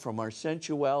ego, from our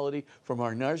sensuality, from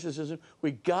our narcissism.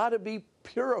 We got to be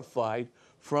purified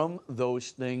from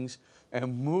those things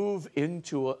and move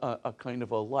into a kind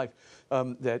of a life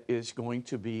that is going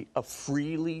to be a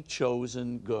freely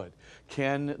chosen good.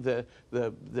 Can the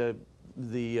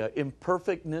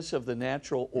imperfectness of the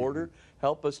natural order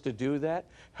help us to do that?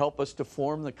 Help us to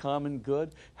form the common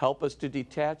good? Help us to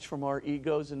detach from our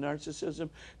egos and narcissism?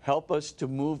 Help us to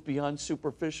move beyond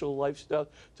superficial lifestyle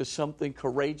to something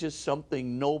courageous,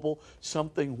 something noble,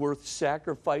 something worth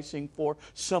sacrificing for,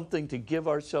 something to give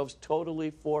ourselves totally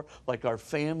for, like our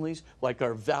families, like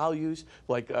our values,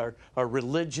 like our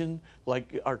religion,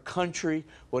 like our country,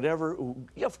 whatever.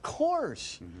 Of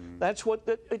course. That's what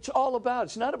it's all about.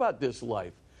 It's not about this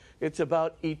life. It's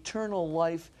about eternal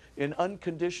life in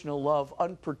unconditional love,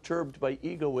 unperturbed by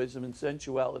egoism and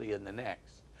sensuality in the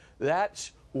next.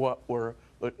 That's what we're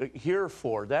here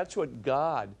for. That's what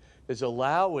God is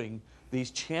allowing these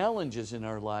challenges in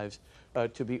our lives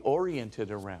to be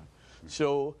oriented around.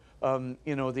 So,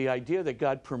 the idea that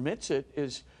God permits it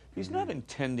is He's not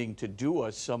intending to do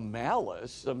us some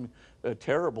malice, some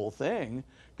terrible thing.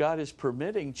 God is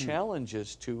permitting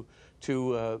challenges to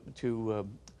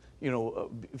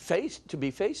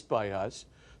be faced by us,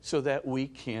 so that we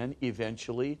can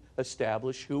eventually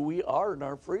establish who we are in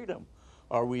our freedom.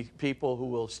 Are we people who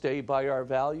will stay by our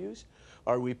values?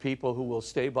 Are we people who will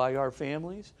stay by our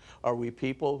families? Are we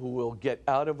people who will get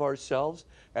out of ourselves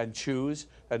and choose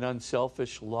an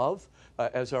unselfish love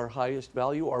as our highest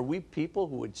value? Are we people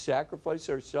who would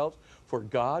sacrifice ourselves for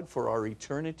God, for our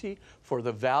eternity, for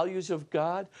the values of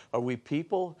God? Are we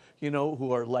people,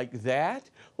 who are like that?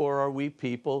 Or are we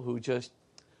people who just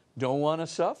don't want to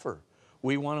suffer?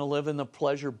 We want to live in the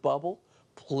pleasure bubble.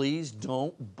 Please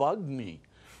don't bug me.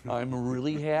 I'm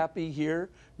really happy here.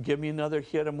 Give me another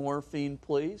hit of morphine,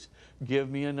 please. Give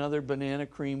me another banana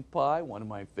cream pie, one of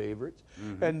my favorites.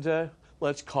 And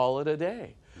let's call it a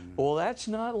day. Well, that's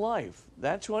not life.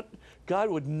 That's what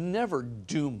God would never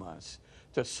doom us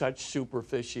to such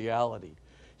superficiality.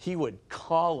 He would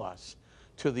call us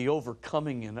to the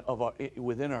overcoming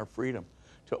within our freedom,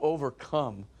 to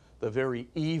overcome the very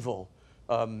evil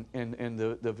and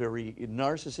the very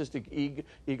narcissistic,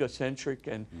 egocentric,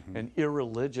 and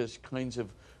irreligious kinds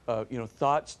of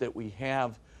thoughts that we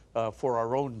have for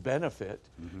our own benefit,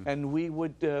 and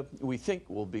we think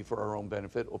will be for our own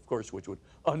benefit, of course, which would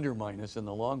undermine us in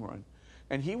the long run.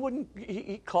 And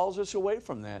He calls us away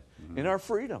from that in our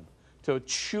freedom to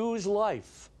choose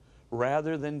life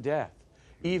rather than death,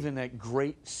 even at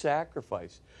great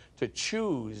sacrifice, to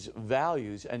choose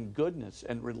values and goodness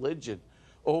and religion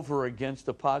over against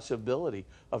the possibility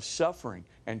of suffering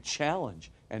and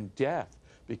challenge and death,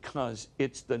 because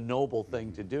it's the noble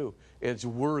thing to do. It's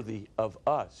worthy of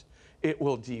us. It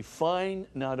will define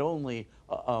not only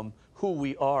who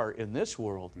we are in this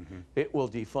world, it will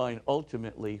define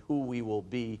ultimately who we will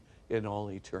be in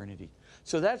all eternity.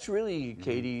 So that's really,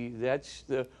 Katie, that's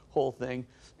the whole thing.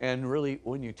 And really,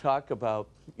 when you talk about,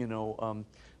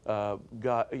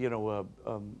 God,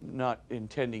 not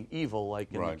intending evil,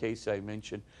 like in the case I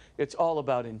mentioned, it's all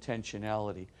about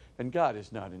intentionality. And God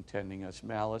is not intending us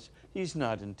malice. He's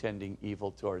not intending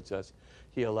evil towards us.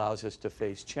 He allows us to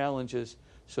face challenges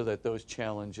so that those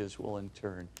challenges will in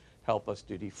turn help us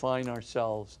to define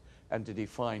ourselves and to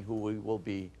define who we will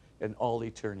be in all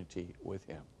eternity with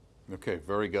Him. Okay,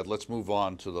 very good. Let's move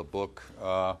on to the book,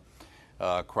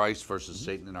 Christ versus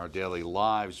Satan in Our Daily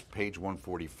Lives, page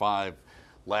 145.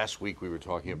 Last week we were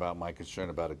talking about my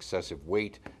concern about excessive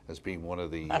weight as being one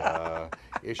of the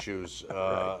issues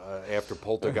after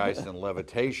poltergeist and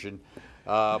levitation.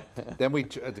 Then we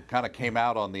kind of came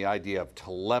out on the idea of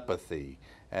telepathy.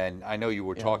 And I know you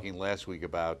were talking last week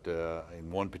about,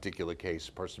 in one particular case,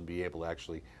 a person be able to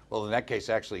actually, well, in that case,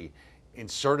 actually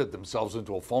inserted themselves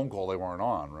into a phone call they weren't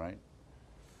on, right?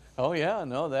 Oh yeah,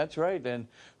 no, that's right, and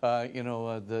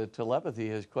the telepathy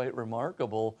is quite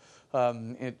remarkable.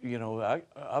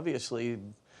 Obviously,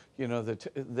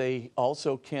 they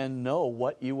also can know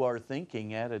what you are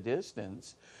thinking at a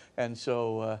distance, and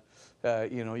so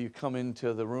you come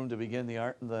into the room to begin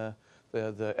the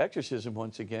exorcism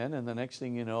once again, and the next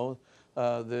thing you know,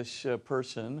 this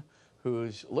person who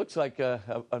looks like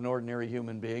an ordinary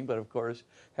human being, but of course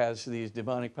has these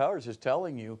demonic powers, is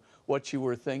telling you what you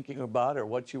were thinking about, or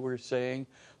what you were saying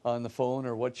on the phone,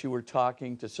 or what you were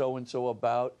talking to so-and-so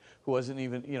about, who wasn't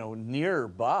even,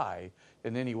 nearby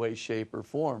in any way, shape, or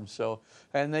form. So,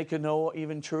 and they can know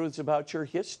even truths about your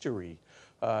history,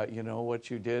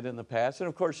 what you did in the past. And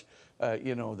of course,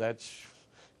 that's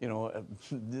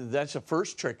the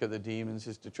first trick of the demons,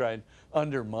 is to try and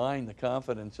undermine the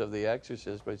confidence of the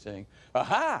exorcist by saying,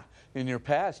 aha, in your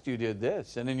past you did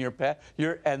this, and in your past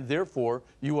and therefore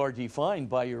you are defined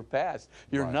by your past.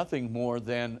 You're Right. nothing more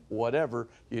than whatever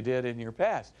you did in your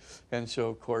past. And so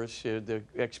of course the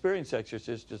experienced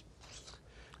exorcist just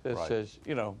Right. says,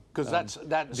 Because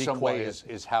that in be some quiet. ways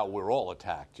is how we're all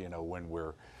attacked, when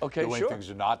we're Okay, doing sure. things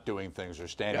or not doing things, or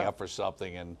standing Yeah. up for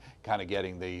something and kind of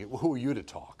getting the, who are you to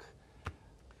talk?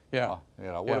 Yeah.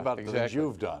 What Yeah, about the things exactly.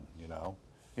 you've done,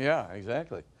 Yeah,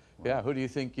 exactly. Yeah, who do you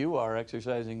think you are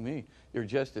exercising me? You're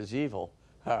just as evil.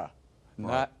 Ha.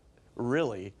 Not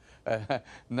really.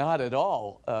 Not at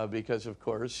all, because of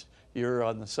course you're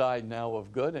on the side now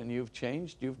of good, and you've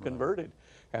changed, you've converted.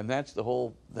 And that's the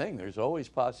whole thing. There's always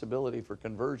possibility for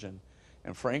conversion.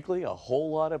 And frankly, a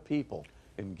whole lot of people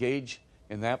engage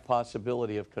in that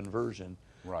possibility of conversion,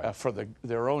 Right. for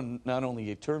their own, not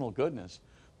only eternal goodness,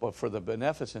 but for the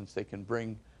beneficence they can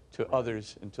bring to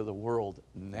others and to the world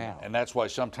now. And that's why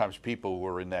sometimes people who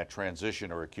are in that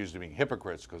transition are accused of being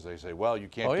hypocrites, because they say, well, you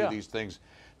can't Oh, do yeah. these things.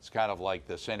 It's kind of like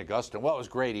the St. Augustine. Well, it was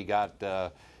great. He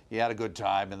had a good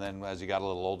time, and then as he got a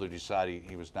little older, decided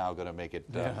he was now going to make it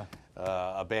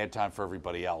a bad time for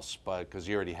everybody else, but because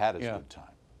he already had his good time.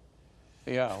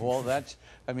 Yeah, well, I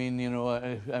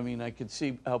could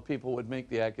see how people would make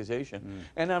the accusation.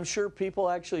 And I'm sure people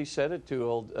actually said it to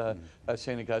old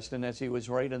St. Augustine as he was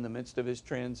right in the midst of his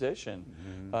transition.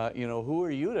 Who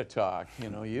are you to talk?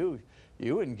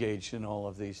 You engaged in all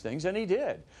of these things, and he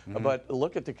did. But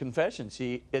look at the confessions.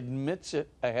 He admits it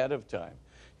ahead of time.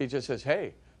 He just says,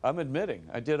 hey, I'm admitting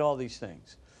I did all these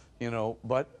things.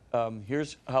 But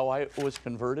here's how I was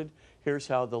converted. Here's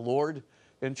how the Lord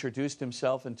introduced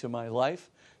himself into my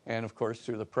life, and of course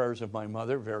through the prayers of my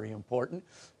mother, very important,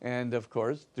 and of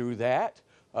course through that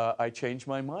I changed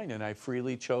my mind, and I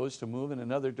freely chose to move in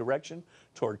another direction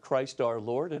toward Christ our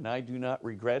Lord, and I do not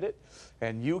regret it.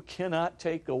 And you cannot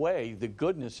take away the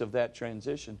goodness of that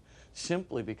transition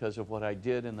simply because of what I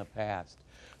did in the past.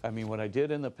 What I did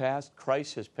in the past,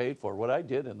 Christ has paid for. What I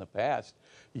did in the past,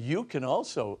 you can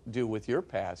also do with your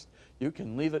past. You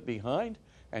can leave it behind,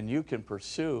 and you can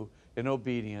pursue in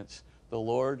obedience the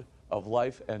Lord of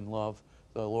life and love,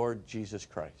 the Lord Jesus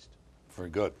Christ. Very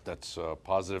good. That's a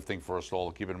positive thing for us all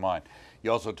to keep in mind.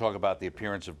 You also talk about the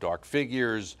appearance of dark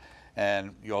figures,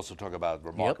 and you also talk about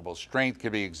remarkable strength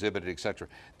can be exhibited, etc.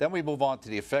 Then we move on to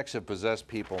the effects of possessed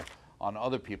people on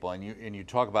other people, and you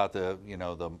talk about the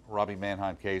Robbie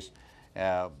Mannheim case,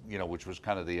 which was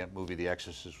kind of the movie The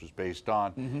Exorcist was based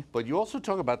on. But you also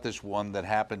talk about this one that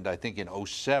happened, I think, in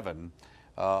 '07.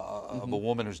 Of a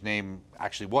woman whose name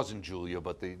actually wasn't Julia,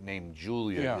 but the name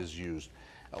Julia is used.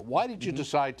 Why did you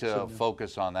decide to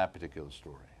focus on that particular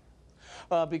story?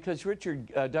 Because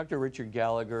Dr. Richard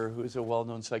Gallagher, who's a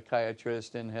well-known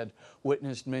psychiatrist and had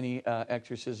witnessed many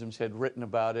exorcisms, had written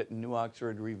about it in New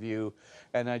Oxford Review,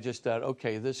 and I just thought,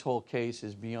 okay, this whole case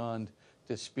is beyond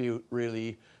dispute,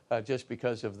 really, just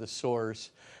because of the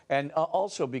source, and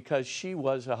also because she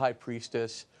was a high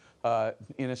priestess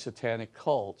in a satanic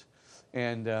cult.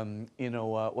 And,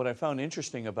 what I found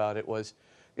interesting about it was,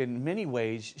 in many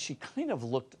ways, she kind of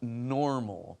looked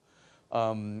normal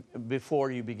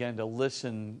before you began to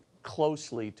listen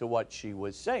closely to what she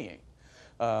was saying.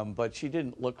 But she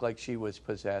didn't look like she was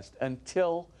possessed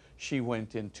until she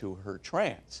went into her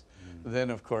trance.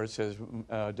 Then, of course, as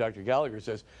Dr. Gallagher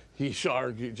says, he saw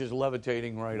her just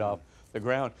levitating right off the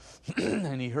ground.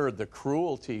 And he heard the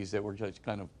cruelties that were just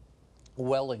kind of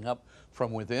welling up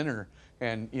from within her.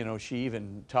 And, she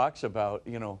even talks about,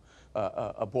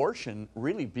 abortion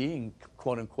really being,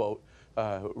 quote unquote,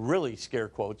 really scare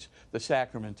quotes, the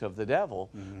sacrament of the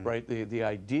devil, right? The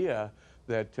idea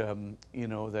that,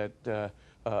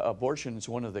 abortion is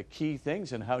one of the key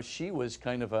things, and how she was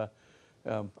kind of a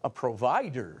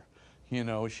provider.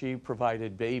 She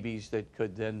provided babies that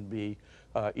could then be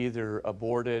either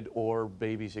aborted or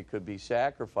babies that could be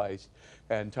sacrificed,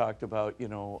 and talked about,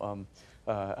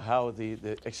 how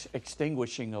the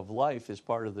extinguishing of life is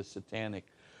part of the satanic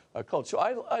cult. So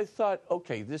I thought,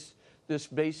 okay, this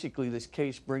basically, this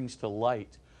case brings to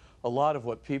light a lot of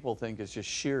what people think is just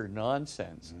sheer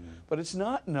nonsense. But it's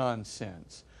not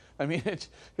nonsense. I mean,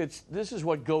 this is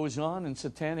what goes on in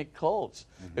satanic cults.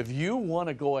 If you want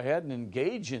to go ahead and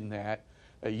engage in that,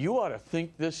 you ought to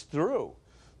think this through,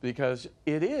 because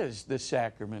it is the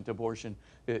sacrament. Abortion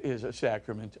is a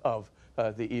sacrament of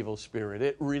the evil spirit.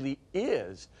 It really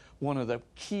is one of the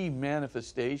key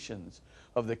manifestations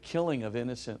of the killing of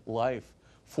innocent life.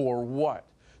 For what?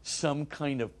 Some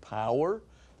kind of power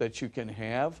that you can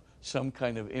have, some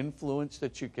kind of influence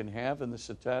that you can have in the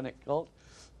satanic cult.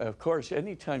 Of course,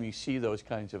 anytime you see those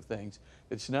kinds of things,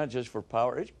 it's not just for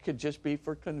power, it could just be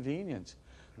for convenience.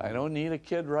 I don't need a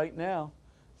kid right now.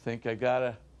 Think I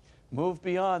gotta move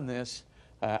beyond this.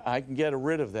 I can get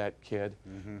rid of that kid.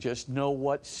 Just know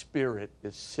what spirit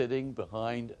is sitting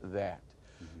behind that.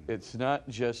 It's not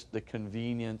just the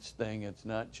convenience thing. It's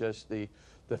not just the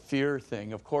fear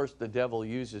thing. Of course, the devil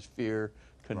uses fear,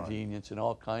 convenience, and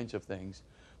all kinds of things,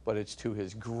 but it's to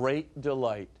his great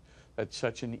delight that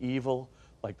such an evil,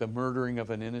 like the murdering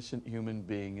of an innocent human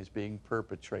being, is being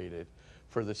perpetrated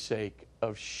for the sake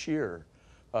of sheer,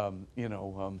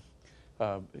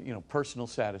 personal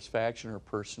satisfaction or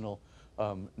personal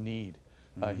need.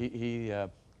 He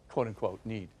quote unquote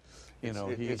need. He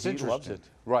loves it.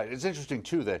 Right. It's interesting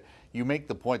too that you make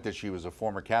the point that she was a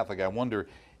former Catholic. I wonder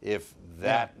if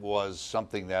that was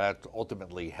something that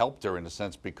ultimately helped her in a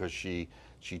sense, because she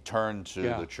turned to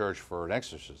the church for an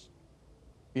exorcism.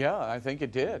 Yeah, I think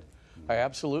it did. I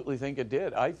absolutely think it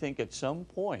did. I think at some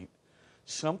point,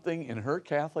 something in her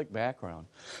Catholic background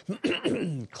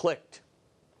clicked.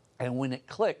 And when it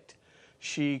clicked,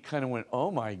 she kind of went, oh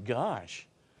my gosh,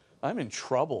 I'm in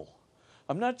trouble.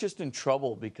 I'm not just in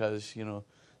trouble because,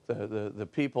 the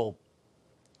people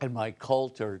in my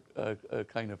cult are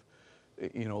kind of,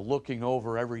 looking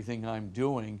over everything I'm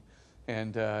doing,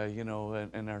 and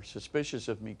and are suspicious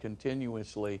of me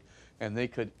continuously, and they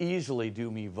could easily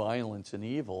do me violence and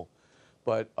evil.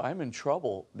 But I'm in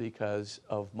trouble because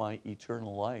of my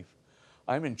eternal life.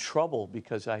 I'm in trouble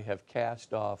because I have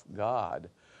cast off God.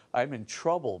 I'm in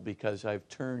trouble because I've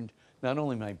turned not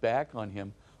only my back on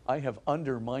him, I have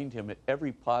undermined him at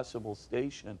every possible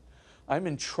station. I'm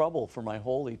in trouble for my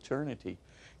whole eternity.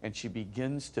 And she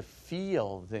begins to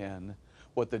feel then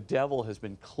what the devil has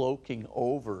been cloaking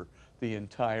over the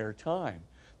entire time.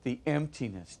 The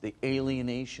emptiness, the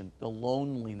alienation, the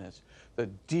loneliness, the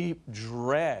deep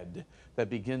dread that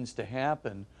begins to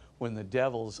happen when the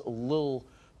devil's a little,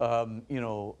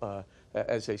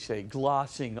 as they say,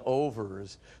 glossing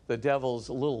overs, the devil's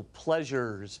little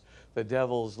pleasures, the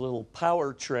devil's little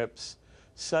power trips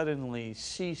suddenly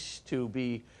cease to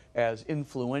be as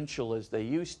influential as they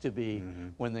used to be.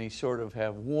 When they sort of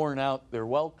have worn out their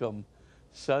welcome.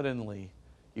 Suddenly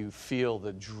you feel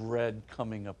the dread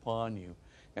coming upon you.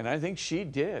 And I think she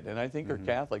did, and I think her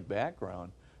Catholic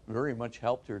background very much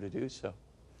helped her to do so.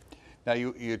 Now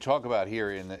you talk about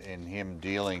here in him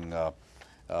dealing,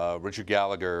 Richard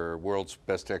Gallagher, world's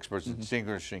best experts in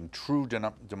distinguishing true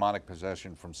demonic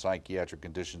possession from psychiatric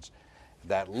conditions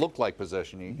that look like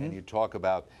possession, and you talk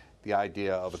about the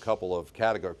idea of a couple of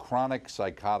categories: chronic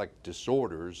psychotic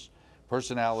disorders,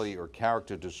 personality or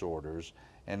character disorders,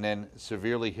 and then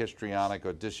severely histrionic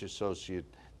or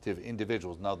dissociative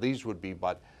individuals. Now these would be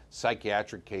but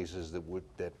psychiatric cases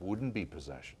that wouldn't be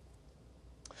possession.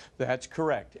 That's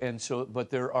correct. And so, but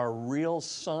there are real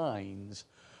signs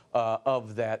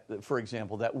of that, for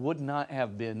example, that would not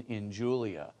have been in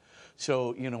Julia.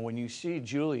 So, when you see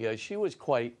Julia, she was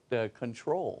quite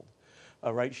controlled,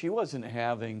 right? She wasn't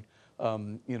having,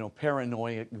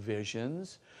 paranoid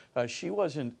visions. She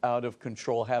wasn't out of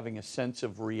control, having a sense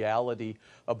of reality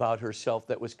about herself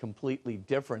that was completely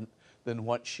different than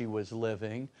what she was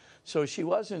living. So she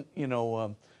wasn't,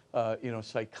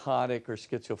 psychotic or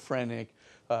schizophrenic,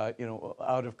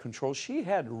 out of control. She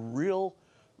had real,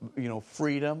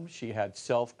 freedom. She had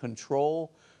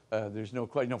self-control. There's no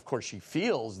question. Of course, she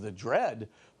feels the dread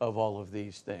of all of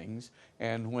these things.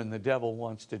 And when the devil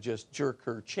wants to just jerk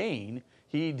her chain,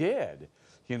 he did.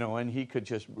 And he could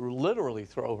just literally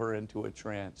throw her into a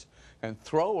trance and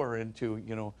throw her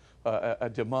into, a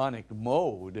demonic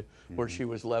mode where she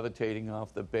was levitating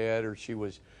off the bed, or she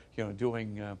was,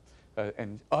 doing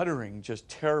and uttering just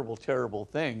terrible, terrible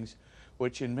things,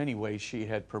 which in many ways she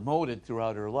had promoted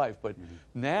throughout her life. But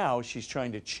now she's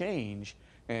trying to change,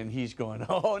 And he's going,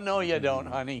 oh, no, you don't,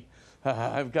 honey.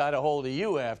 I've got a hold of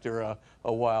you after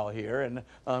a while here, and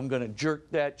I'm going to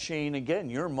jerk that chain again.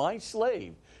 You're my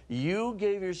slave. You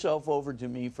gave yourself over to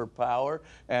me for power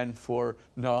and for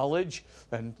knowledge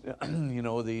and, you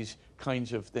know, these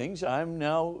kinds of things. I'm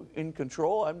now in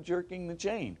control. I'm jerking the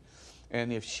chain.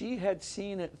 And if she had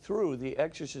seen it through, the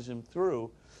exorcism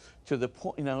through, to the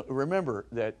point, now remember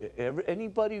that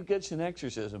anybody who gets an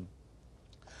exorcism,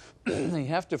 they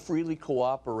have to freely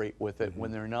cooperate with it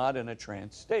when they're not in a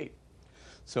trance state.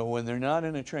 So when they're not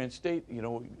in a trance state, you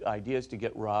know, idea is to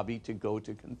get Robbie to go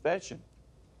to confession.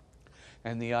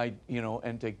 And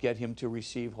and to get him to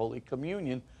receive Holy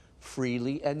Communion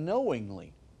freely and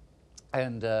knowingly.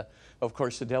 And of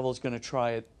course, the devil's going to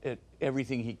try at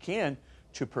everything he can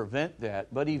to prevent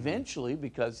that. But eventually,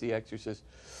 because the exorcists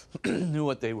knew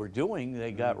what they were doing,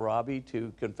 they got Robbie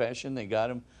to confession. They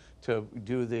got him to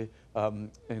do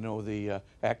the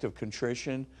act of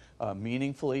contrition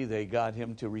meaningfully. They got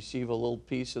him to receive a little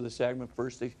piece of the sacrament.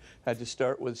 First, they had to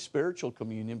start with spiritual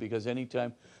communion, because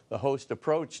anytime the host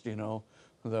approached, you know,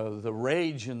 the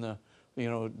rage and the, you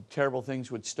know, terrible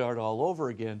things would start all over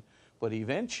again. But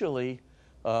eventually,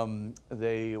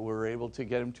 they were able to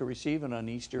get him to receive it on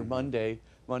Easter Monday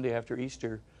after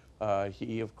Easter.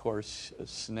 He, of course,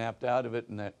 snapped out of it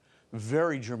in that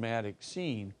very dramatic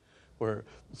scene where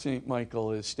St.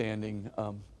 Michael is standing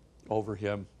over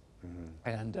him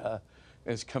and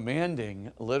is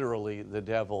commanding, literally, the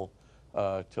devil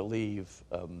to leave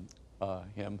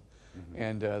him.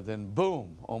 And then,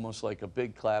 boom, almost like a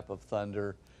big clap of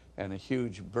thunder and a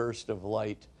huge burst of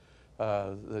light,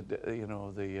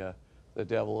 the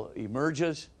devil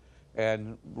emerges,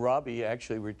 and Robbie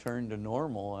actually returned to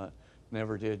normal,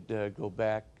 never did go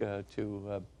back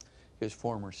to his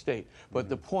former state. But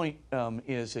the point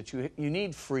is that you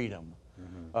need freedom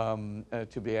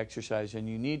to be exercised, and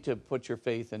you need to put your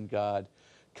faith in God.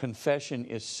 Confession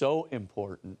is so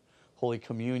important. Holy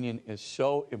Communion is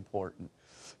so important.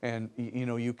 And, you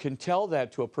know, you can tell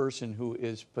that to a person who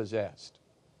is possessed.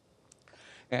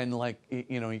 And, like,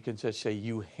 you know, you can just say,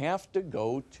 you have to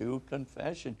go to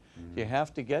confession. You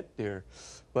have to get there.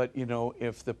 But, you know,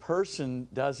 if the person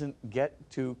doesn't get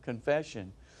to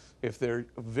confession, if they're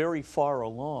very far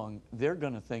along, they're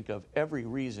going to think of every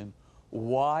reason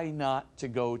why not to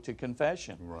go to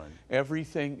confession. Right.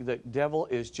 Everything, the devil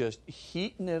is just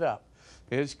heating it up.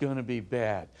 It's going to be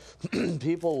bad.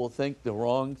 People will think the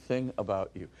wrong thing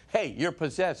about you. Hey, you're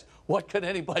possessed. What could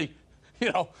anybody,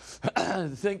 you know,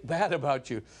 think bad about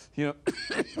you? You know,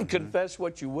 confess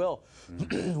what you will.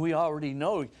 We already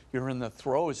know you're in the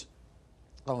throes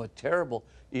of a terrible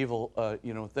evil,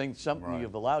 thing. Something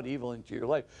you've allowed evil into your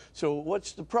life. So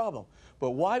what's the problem?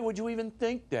 But why would you even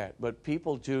think that? But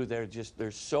people do.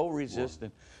 They're so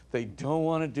resistant. They don't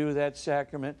want to do that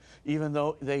sacrament, even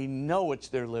though they know it's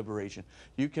their liberation.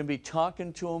 You can be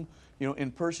talking to them, you know, in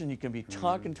person. You can be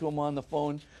talking to them on the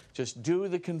phone. Just do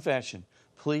the confession.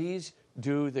 Please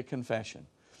do the confession.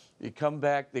 You come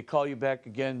back. They call you back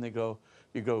again.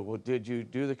 You go, well, did you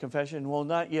do the confession? Well,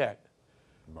 not yet.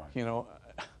 Right. You know,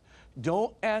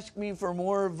 don't ask me for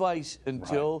more advice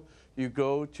until you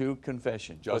go to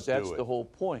confession. But that's the whole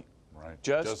point. Right.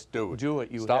 Just do it. Do it.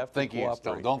 You Stop have thinking. to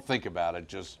cooperate. Don't think about it.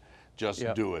 Just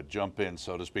do it. Jump in,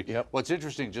 so to speak. What's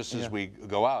interesting, just as we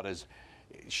go out, is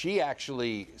she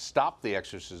actually stopped the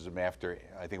exorcism after,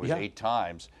 I think it was 8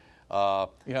 times,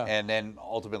 and then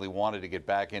ultimately wanted to get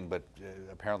back in, but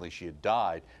apparently she had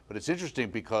died. But it's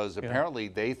interesting because apparently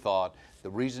they thought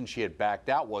the reason she had backed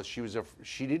out was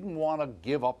she didn't want to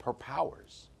give up her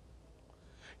powers.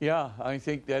 Yeah, I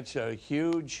think that's a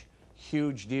huge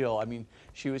deal. I mean,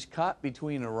 she was caught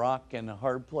between a rock and a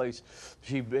hard place.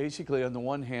 She basically, on the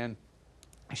one hand,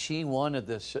 she wanted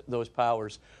those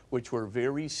powers, which were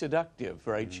very seductive,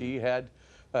 right? She had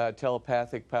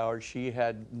telepathic powers. She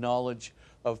had knowledge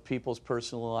of people's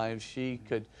personal lives. She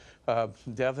could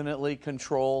definitely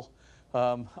control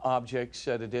objects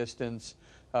at a distance.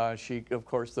 She, of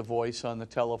course, the voice on the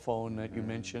telephone that you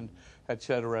mentioned,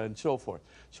 etc., and so forth.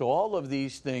 So all of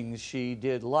these things she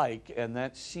did like, and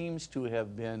that seems to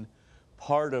have been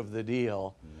part of the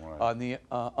deal. Right. On the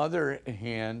other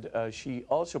hand, she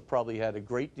also probably had a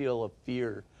great deal of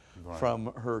fear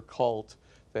from her cult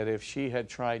that if she had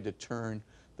tried to turn,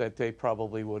 that they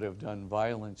probably would have done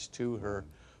violence to her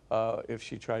if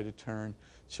she tried to turn.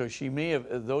 So she may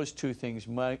have, those two things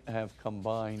might have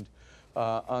combined.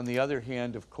 On the other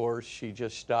hand, of course, she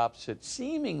just stops it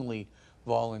seemingly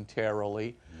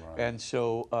voluntarily. And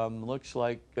so looks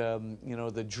like,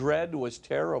 the dread was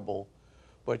terrible,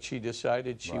 but she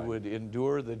decided she would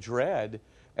endure the dread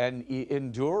and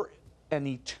endure an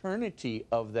eternity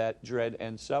of that dread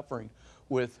and suffering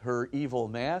with her evil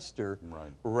master,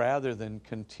 Right. rather than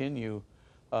continue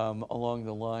along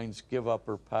the lines, give up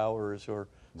her powers or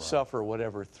suffer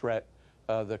whatever threat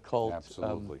the cult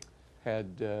Absolutely.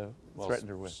 had threatened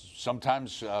her with.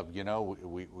 Sometimes, you know,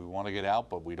 we want to get out,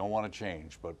 but we don't want to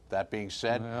change. But that being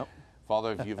said, Yep.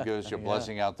 Father, if you give us your Yeah.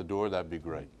 blessing out the door, that'd be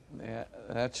great. Yeah,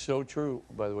 that's so true,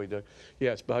 by the way, Doug.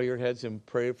 Yes, bow your heads and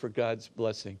pray for God's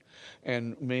blessing.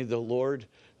 And may the Lord,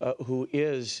 who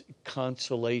is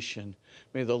consolation,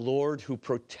 may the Lord who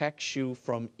protects you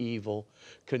from evil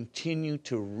continue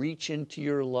to reach into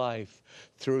your life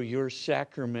through your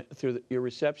sacrament, through your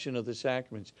reception of the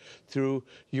sacraments, through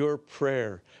your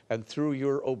prayer, and through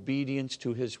your obedience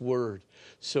to His word,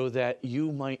 so that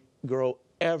you might grow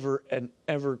ever and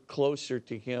ever closer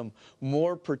to Him,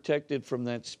 more protected from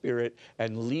that spirit,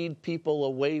 and lead people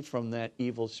away from that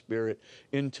evil spirit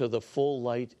into the full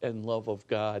light and love of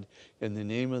God. In the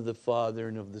name of the Father,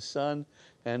 and of the Son,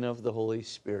 and of the Holy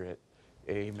Spirit.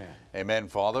 Amen. Amen,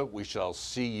 Father. We shall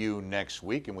see you next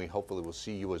week, and we hopefully will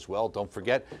see you as well. Don't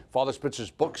forget, Father Spitzer's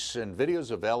books and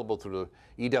videos available through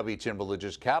the EWTN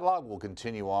Religious Catalog. We'll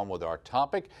continue on with our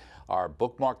topic. Our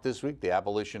bookmark this week, The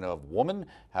Abolition of Woman,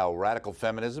 How Radical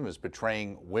Feminism is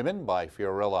Betraying Women by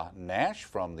Fiorella Nash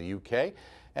from the UK.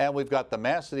 And we've got the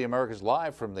Mass of the Americas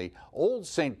live from the Old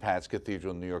St. Pat's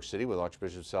Cathedral in New York City with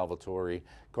Archbishop Salvatore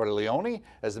Cordileone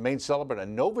as the main celebrant, a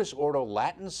Novus Ordo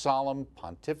Latin Solemn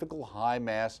Pontifical High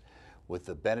Mass with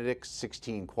the Benedict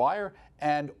 16 Choir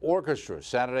and Orchestra,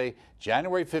 Saturday,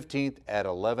 January 15th at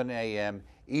 11 a.m.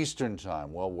 Eastern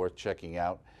Time. Well worth checking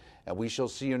out. And we shall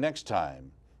see you next time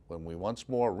when we once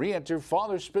more re-enter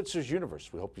Father Spitzer's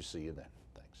universe. We hope you see you then.